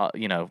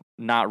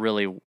 not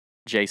really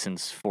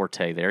Jason's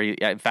forte there.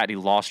 In fact, he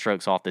lost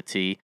strokes off the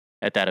tee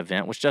at that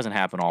event, which doesn't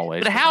happen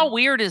always. But how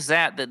weird is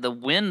that the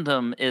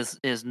Wyndham is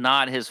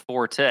not his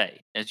forte,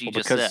 as you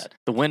just said?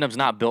 The Wyndham's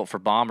not built for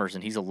bombers,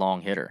 and he's a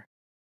long hitter.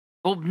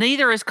 Well,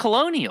 neither is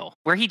Colonial,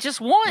 where he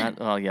just won.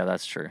 Yeah,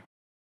 that's true.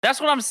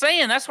 That's what I'm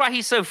saying. That's why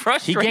he's so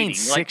frustrating. He gained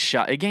 6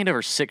 shots. He gained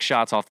over 6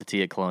 shots off the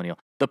tee at Colonial.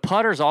 The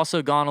putter's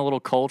also gone a little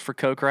cold for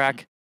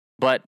Kokrak,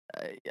 but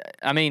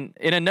I mean,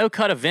 in a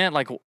no-cut event,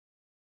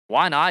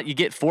 why not? You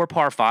get 4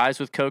 par 5s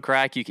with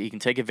Kokrak. You can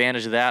take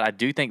advantage of that. I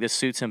do think this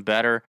suits him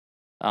better.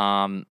 So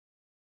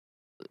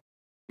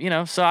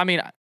I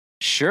mean,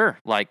 sure.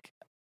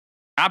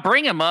 I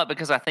bring him up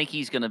because I think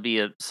he's going to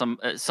be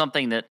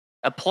something that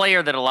a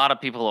player that a lot of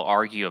people will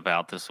argue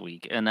about this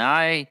week, and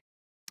I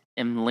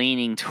am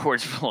leaning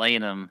towards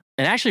playing him.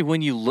 And actually,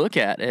 when you look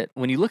at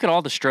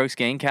all the strokes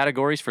gain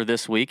categories for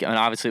this week, I mean,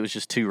 obviously it was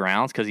just 2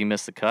 rounds because he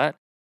missed the cut.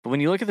 But when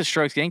you look at the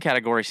strokes gain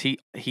categories, he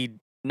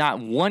not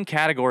one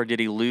category did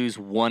he lose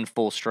 1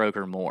 full stroke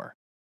or more.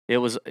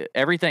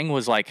 Everything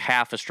was like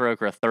half a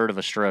stroke or a third of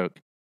a stroke.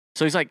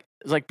 So he's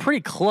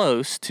pretty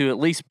close to at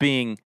least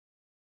being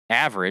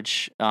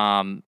average.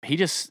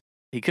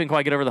 He couldn't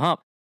quite get over the hump.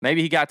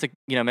 Maybe he got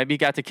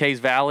to Cays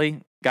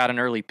Valley, got an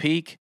early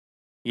peak,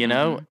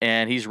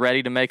 and he's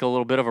ready to make a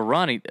little bit of a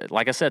run.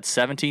 Like I said,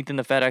 17th in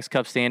the FedEx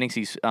Cup standings.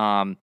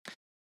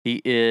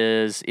 He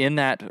is in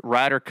that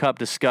Ryder Cup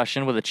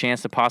discussion with a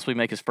chance to possibly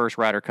make his first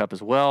Ryder Cup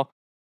as well.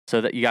 So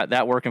that you got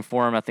that working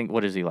for him. I think,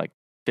 what is he,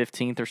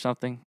 15th or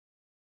something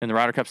in the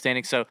Ryder Cup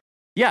standings? So,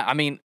 yeah, I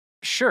mean,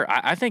 sure.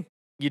 I think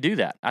you do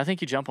that. I think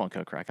you jump on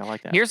Kokrak. I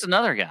like that. Here's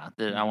another guy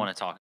that I want to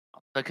talk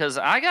about because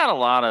I got a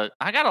lot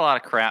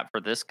of crap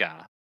for this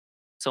guy.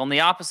 So on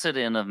the opposite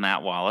end of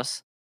Matt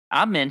Wallace,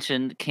 I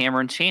mentioned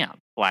Cameron Champ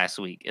last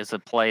week as a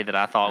play that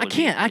I thought I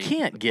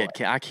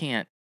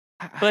can't.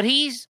 But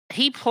he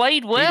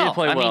played well. He did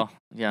play well.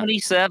 Yeah.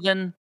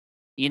 27.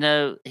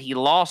 He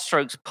lost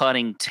strokes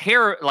putting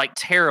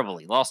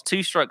terribly. Lost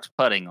 2 strokes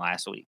putting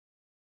last week.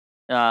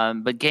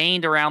 But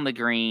gained around the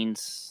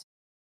greens.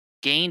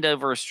 Gained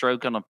over a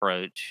stroke on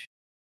approach.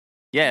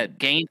 Yeah.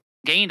 Gained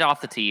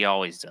off the tee, he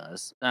always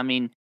does. I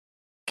mean,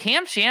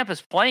 Cam Champ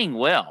is playing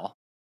well.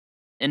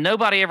 And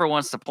nobody ever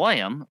wants to play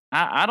him.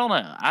 I don't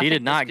know. He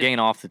did not gain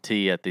off the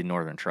tee at the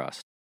Northern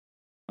Trust.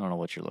 I don't know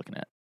what you're looking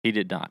at. He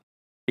did not.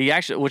 He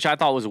actually, which I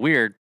thought was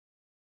weird,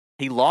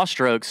 he lost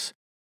strokes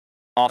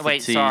off the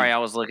tee. Sorry, I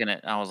was looking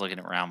at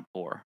round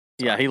 4. Sorry.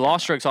 Yeah, he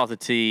lost strokes off the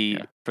tee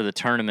for the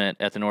tournament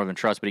at the Northern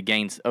Trust, but he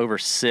gains over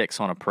 6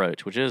 on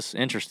approach, which is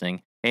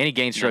interesting. And he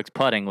gained strokes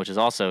putting, which is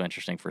also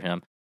interesting for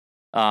him.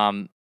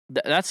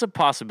 That's a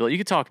possibility. You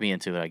could talk me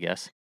into it, I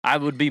guess. I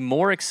would be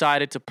more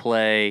excited to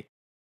play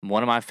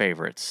one of my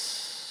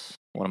favorites,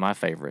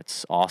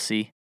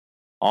 Aussie,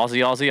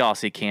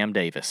 Cam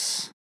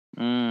Davis.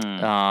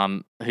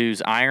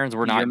 Whose irons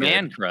were not Your good,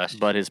 man crush.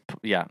 But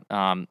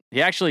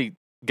he actually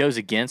goes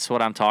against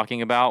what I'm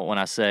talking about when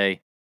I say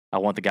I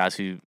want the guys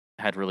who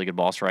had really good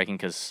ball striking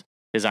because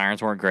his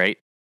irons weren't great.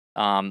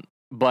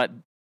 But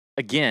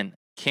again,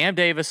 Cam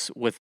Davis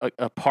with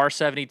a par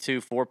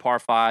 72, 4 par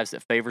 5s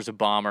that favors a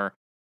bomber,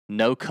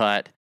 no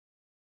cut.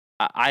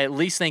 I at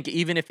least think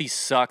even if he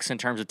sucks in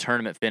terms of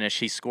tournament finish,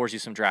 he scores you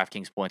some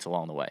DraftKings points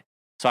along the way.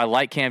 So I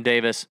like Cam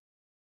Davis.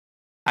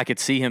 I could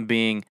see him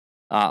being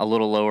a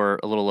little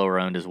lower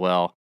owned as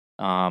well.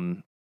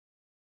 I'll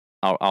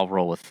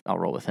roll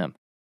with him.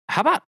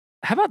 How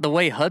about the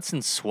way Hudson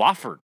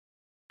Swafford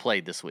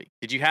played this week?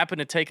 Did you happen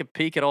to take a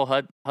peek at old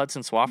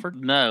Hudson Swafford?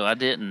 No, I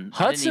didn't.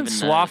 Hudson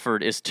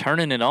Swafford is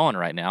turning it on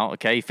right now.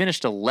 Okay, he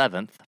finished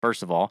 11th.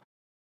 First of all,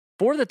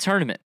 for the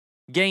tournament,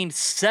 gained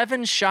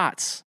 7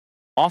 shots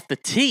off the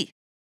tee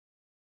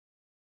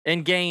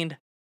and gained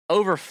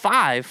over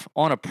 5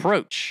 on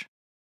approach.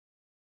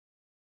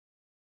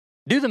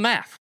 Do the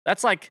math.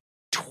 That's like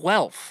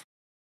 12.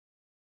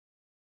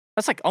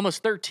 That's like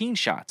almost 13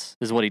 shots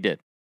is what he did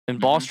in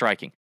ball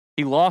striking.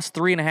 He lost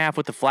 3.5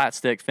 with the flat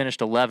stick, finished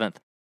 11th.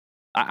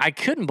 I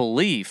couldn't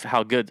believe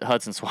how good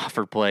Hudson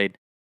Swafford played.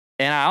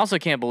 And I also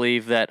can't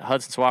believe that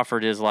Hudson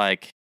Swafford is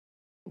like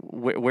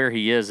where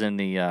he is in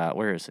the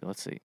where is he?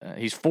 Let's see.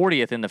 He's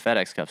 40th in the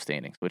FedEx Cup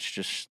standings, which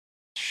just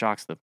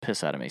shocks the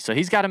piss out of me. So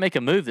he's got to make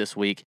a move this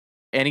week,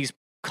 and he's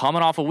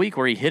coming off a week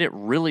where he hit it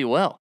really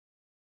well.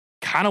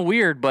 Kind of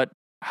weird, but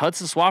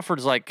Hudson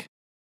Swafford's like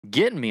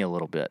getting me a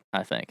little bit,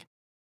 I think.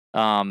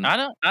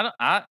 I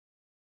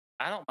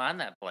don't mind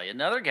that play.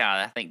 Another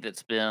guy I think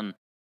that's been,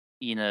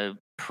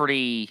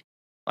 pretty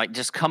like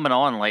just coming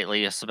on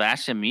lately is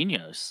Sebastian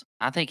Munoz.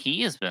 I think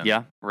he has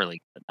been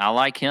really good. I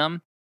like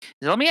him.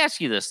 Let me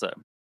ask you this though.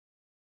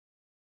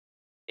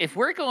 If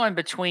we're going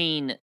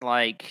between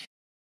like,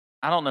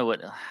 I don't know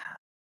what,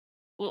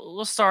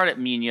 we'll start at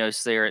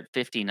Munoz there at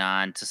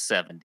 59 to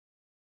 70.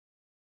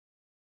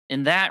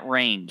 In that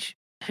range,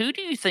 who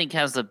do you think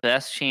has the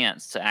best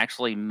chance to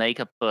actually make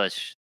a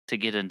push to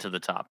get into the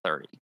top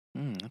 30?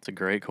 That's a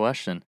great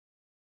question.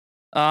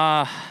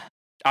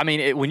 I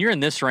mean, when you're in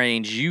this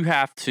range, you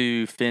have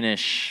to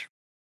finish,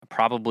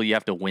 probably you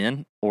have to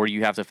win, or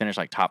you have to finish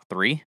like top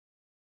 3,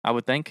 I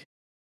would think,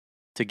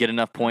 to get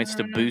enough points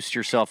to boost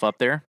yourself up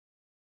there.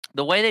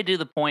 The way they do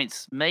the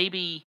points,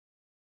 maybe.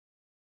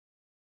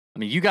 I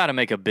mean, you got to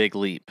make a big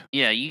leap.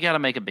 Yeah, you got to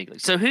make a big leap.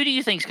 So who do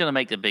you think is going to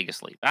make the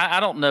biggest leap? I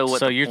don't know what.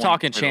 So you're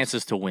talking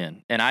chances to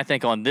win. And I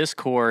think on this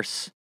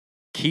course,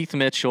 Keith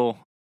Mitchell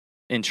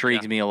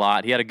intrigues me a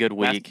lot. He had a good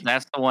week.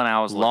 That's the one I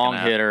was long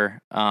looking at.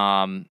 Hitter.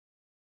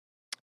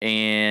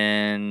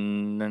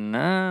 And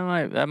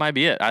that might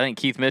be it. I think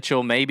Keith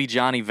Mitchell, maybe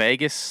Johnny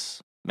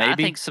Vegas, maybe. I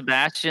think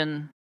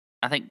Sebastian.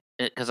 I think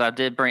because I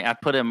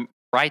put him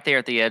right there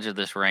at the edge of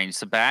this range.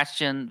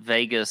 Sebastian,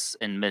 Vegas,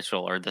 and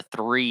Mitchell are the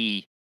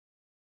 3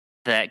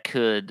 that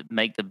could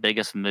make the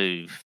biggest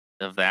move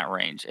of that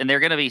range. And they're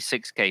going to be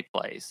 6K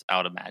plays, I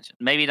would imagine.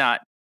 Maybe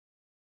not.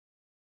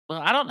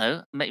 Well, I don't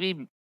know.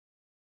 Maybe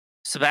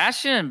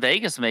Sebastian and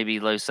Vegas may be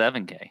low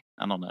 7K.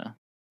 I don't know.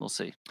 We'll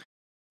see.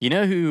 You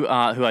know who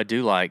I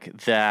do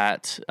like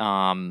that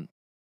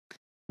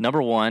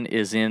number 1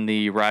 is in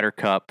the Ryder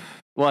Cup.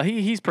 Well,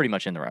 he's pretty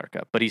much in the Ryder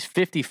Cup, but he's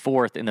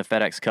 54th in the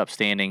FedEx Cup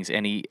standings,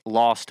 and he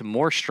lost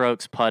more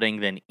strokes putting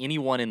than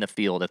anyone in the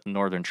field at the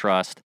Northern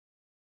Trust.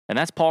 And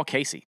that's Paul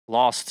Casey.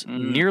 Lost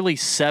nearly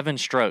 7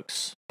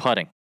 strokes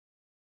putting.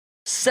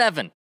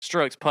 7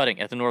 strokes putting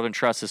at the Northern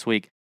Trust this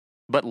week.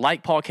 But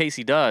like Paul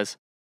Casey does,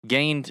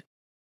 gained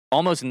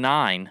almost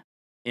 9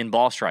 in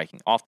ball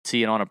striking off the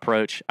tee and on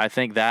approach. I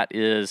think that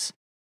is,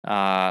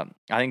 I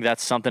think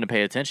that's something to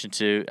pay attention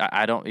to.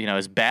 I don't,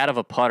 as bad of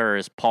a putter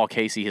as Paul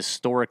Casey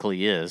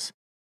historically is,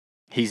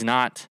 he's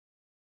not,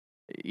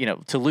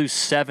 to lose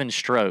 7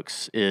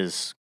 strokes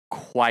is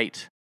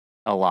quite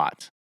a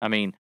lot. I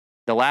mean,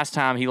 the last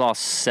time he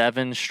lost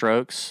 7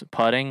 strokes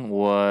putting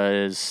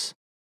was,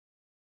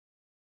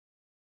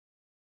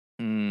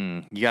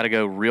 you got to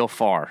go real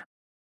far.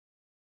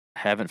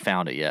 Haven't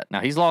found it yet.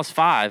 Now, he's lost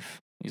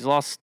 5.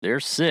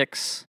 There's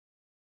 6.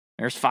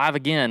 There's 5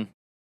 again.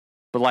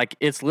 But,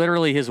 it's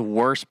literally his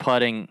worst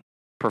putting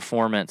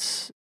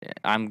performance.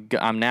 I'm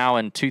now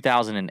in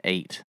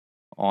 2008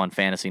 on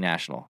Fantasy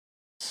National.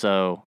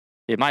 So,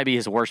 it might be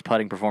his worst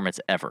putting performance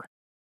ever.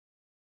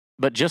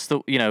 But just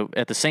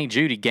at the St.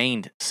 Jude, he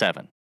gained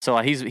 7. So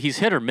he's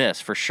hit or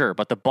miss for sure.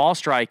 But the ball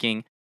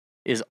striking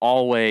is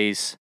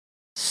always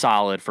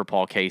solid for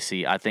Paul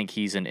Casey. I think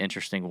he's an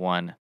interesting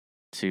one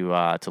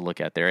to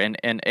look at there.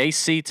 And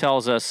AC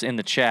tells us in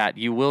the chat,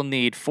 you will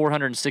need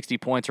 460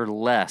 points or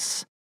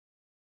less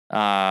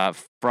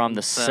from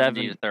the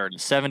 70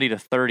 to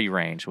 30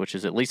 range, which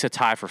is at least a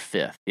tie for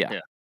 5th.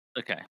 Yeah.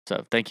 Okay.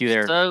 So thank you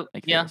there. So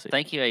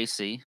thank you,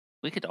 AC.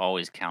 We could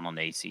always count on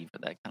AC for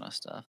that kind of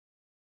stuff.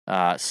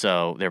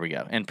 So there we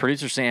go. And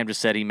producer Sam just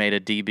said he made a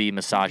DB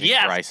massaging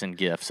Bryson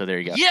gift. So there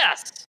you go.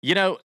 Yes.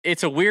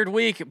 It's a weird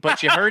week,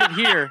 but you heard it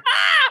here.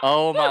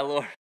 Oh my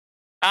Lord.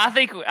 I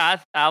think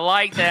I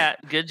like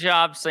that. Good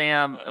job,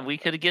 Sam. We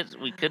could get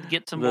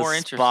some more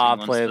interesting spa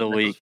play of the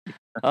week.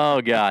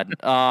 Oh God.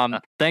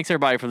 Thanks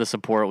everybody for the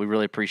support. We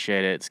really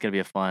appreciate it. It's gonna be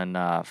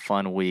a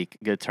fun week.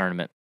 Good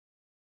tournament.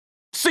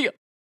 See ya.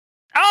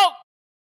 Oh.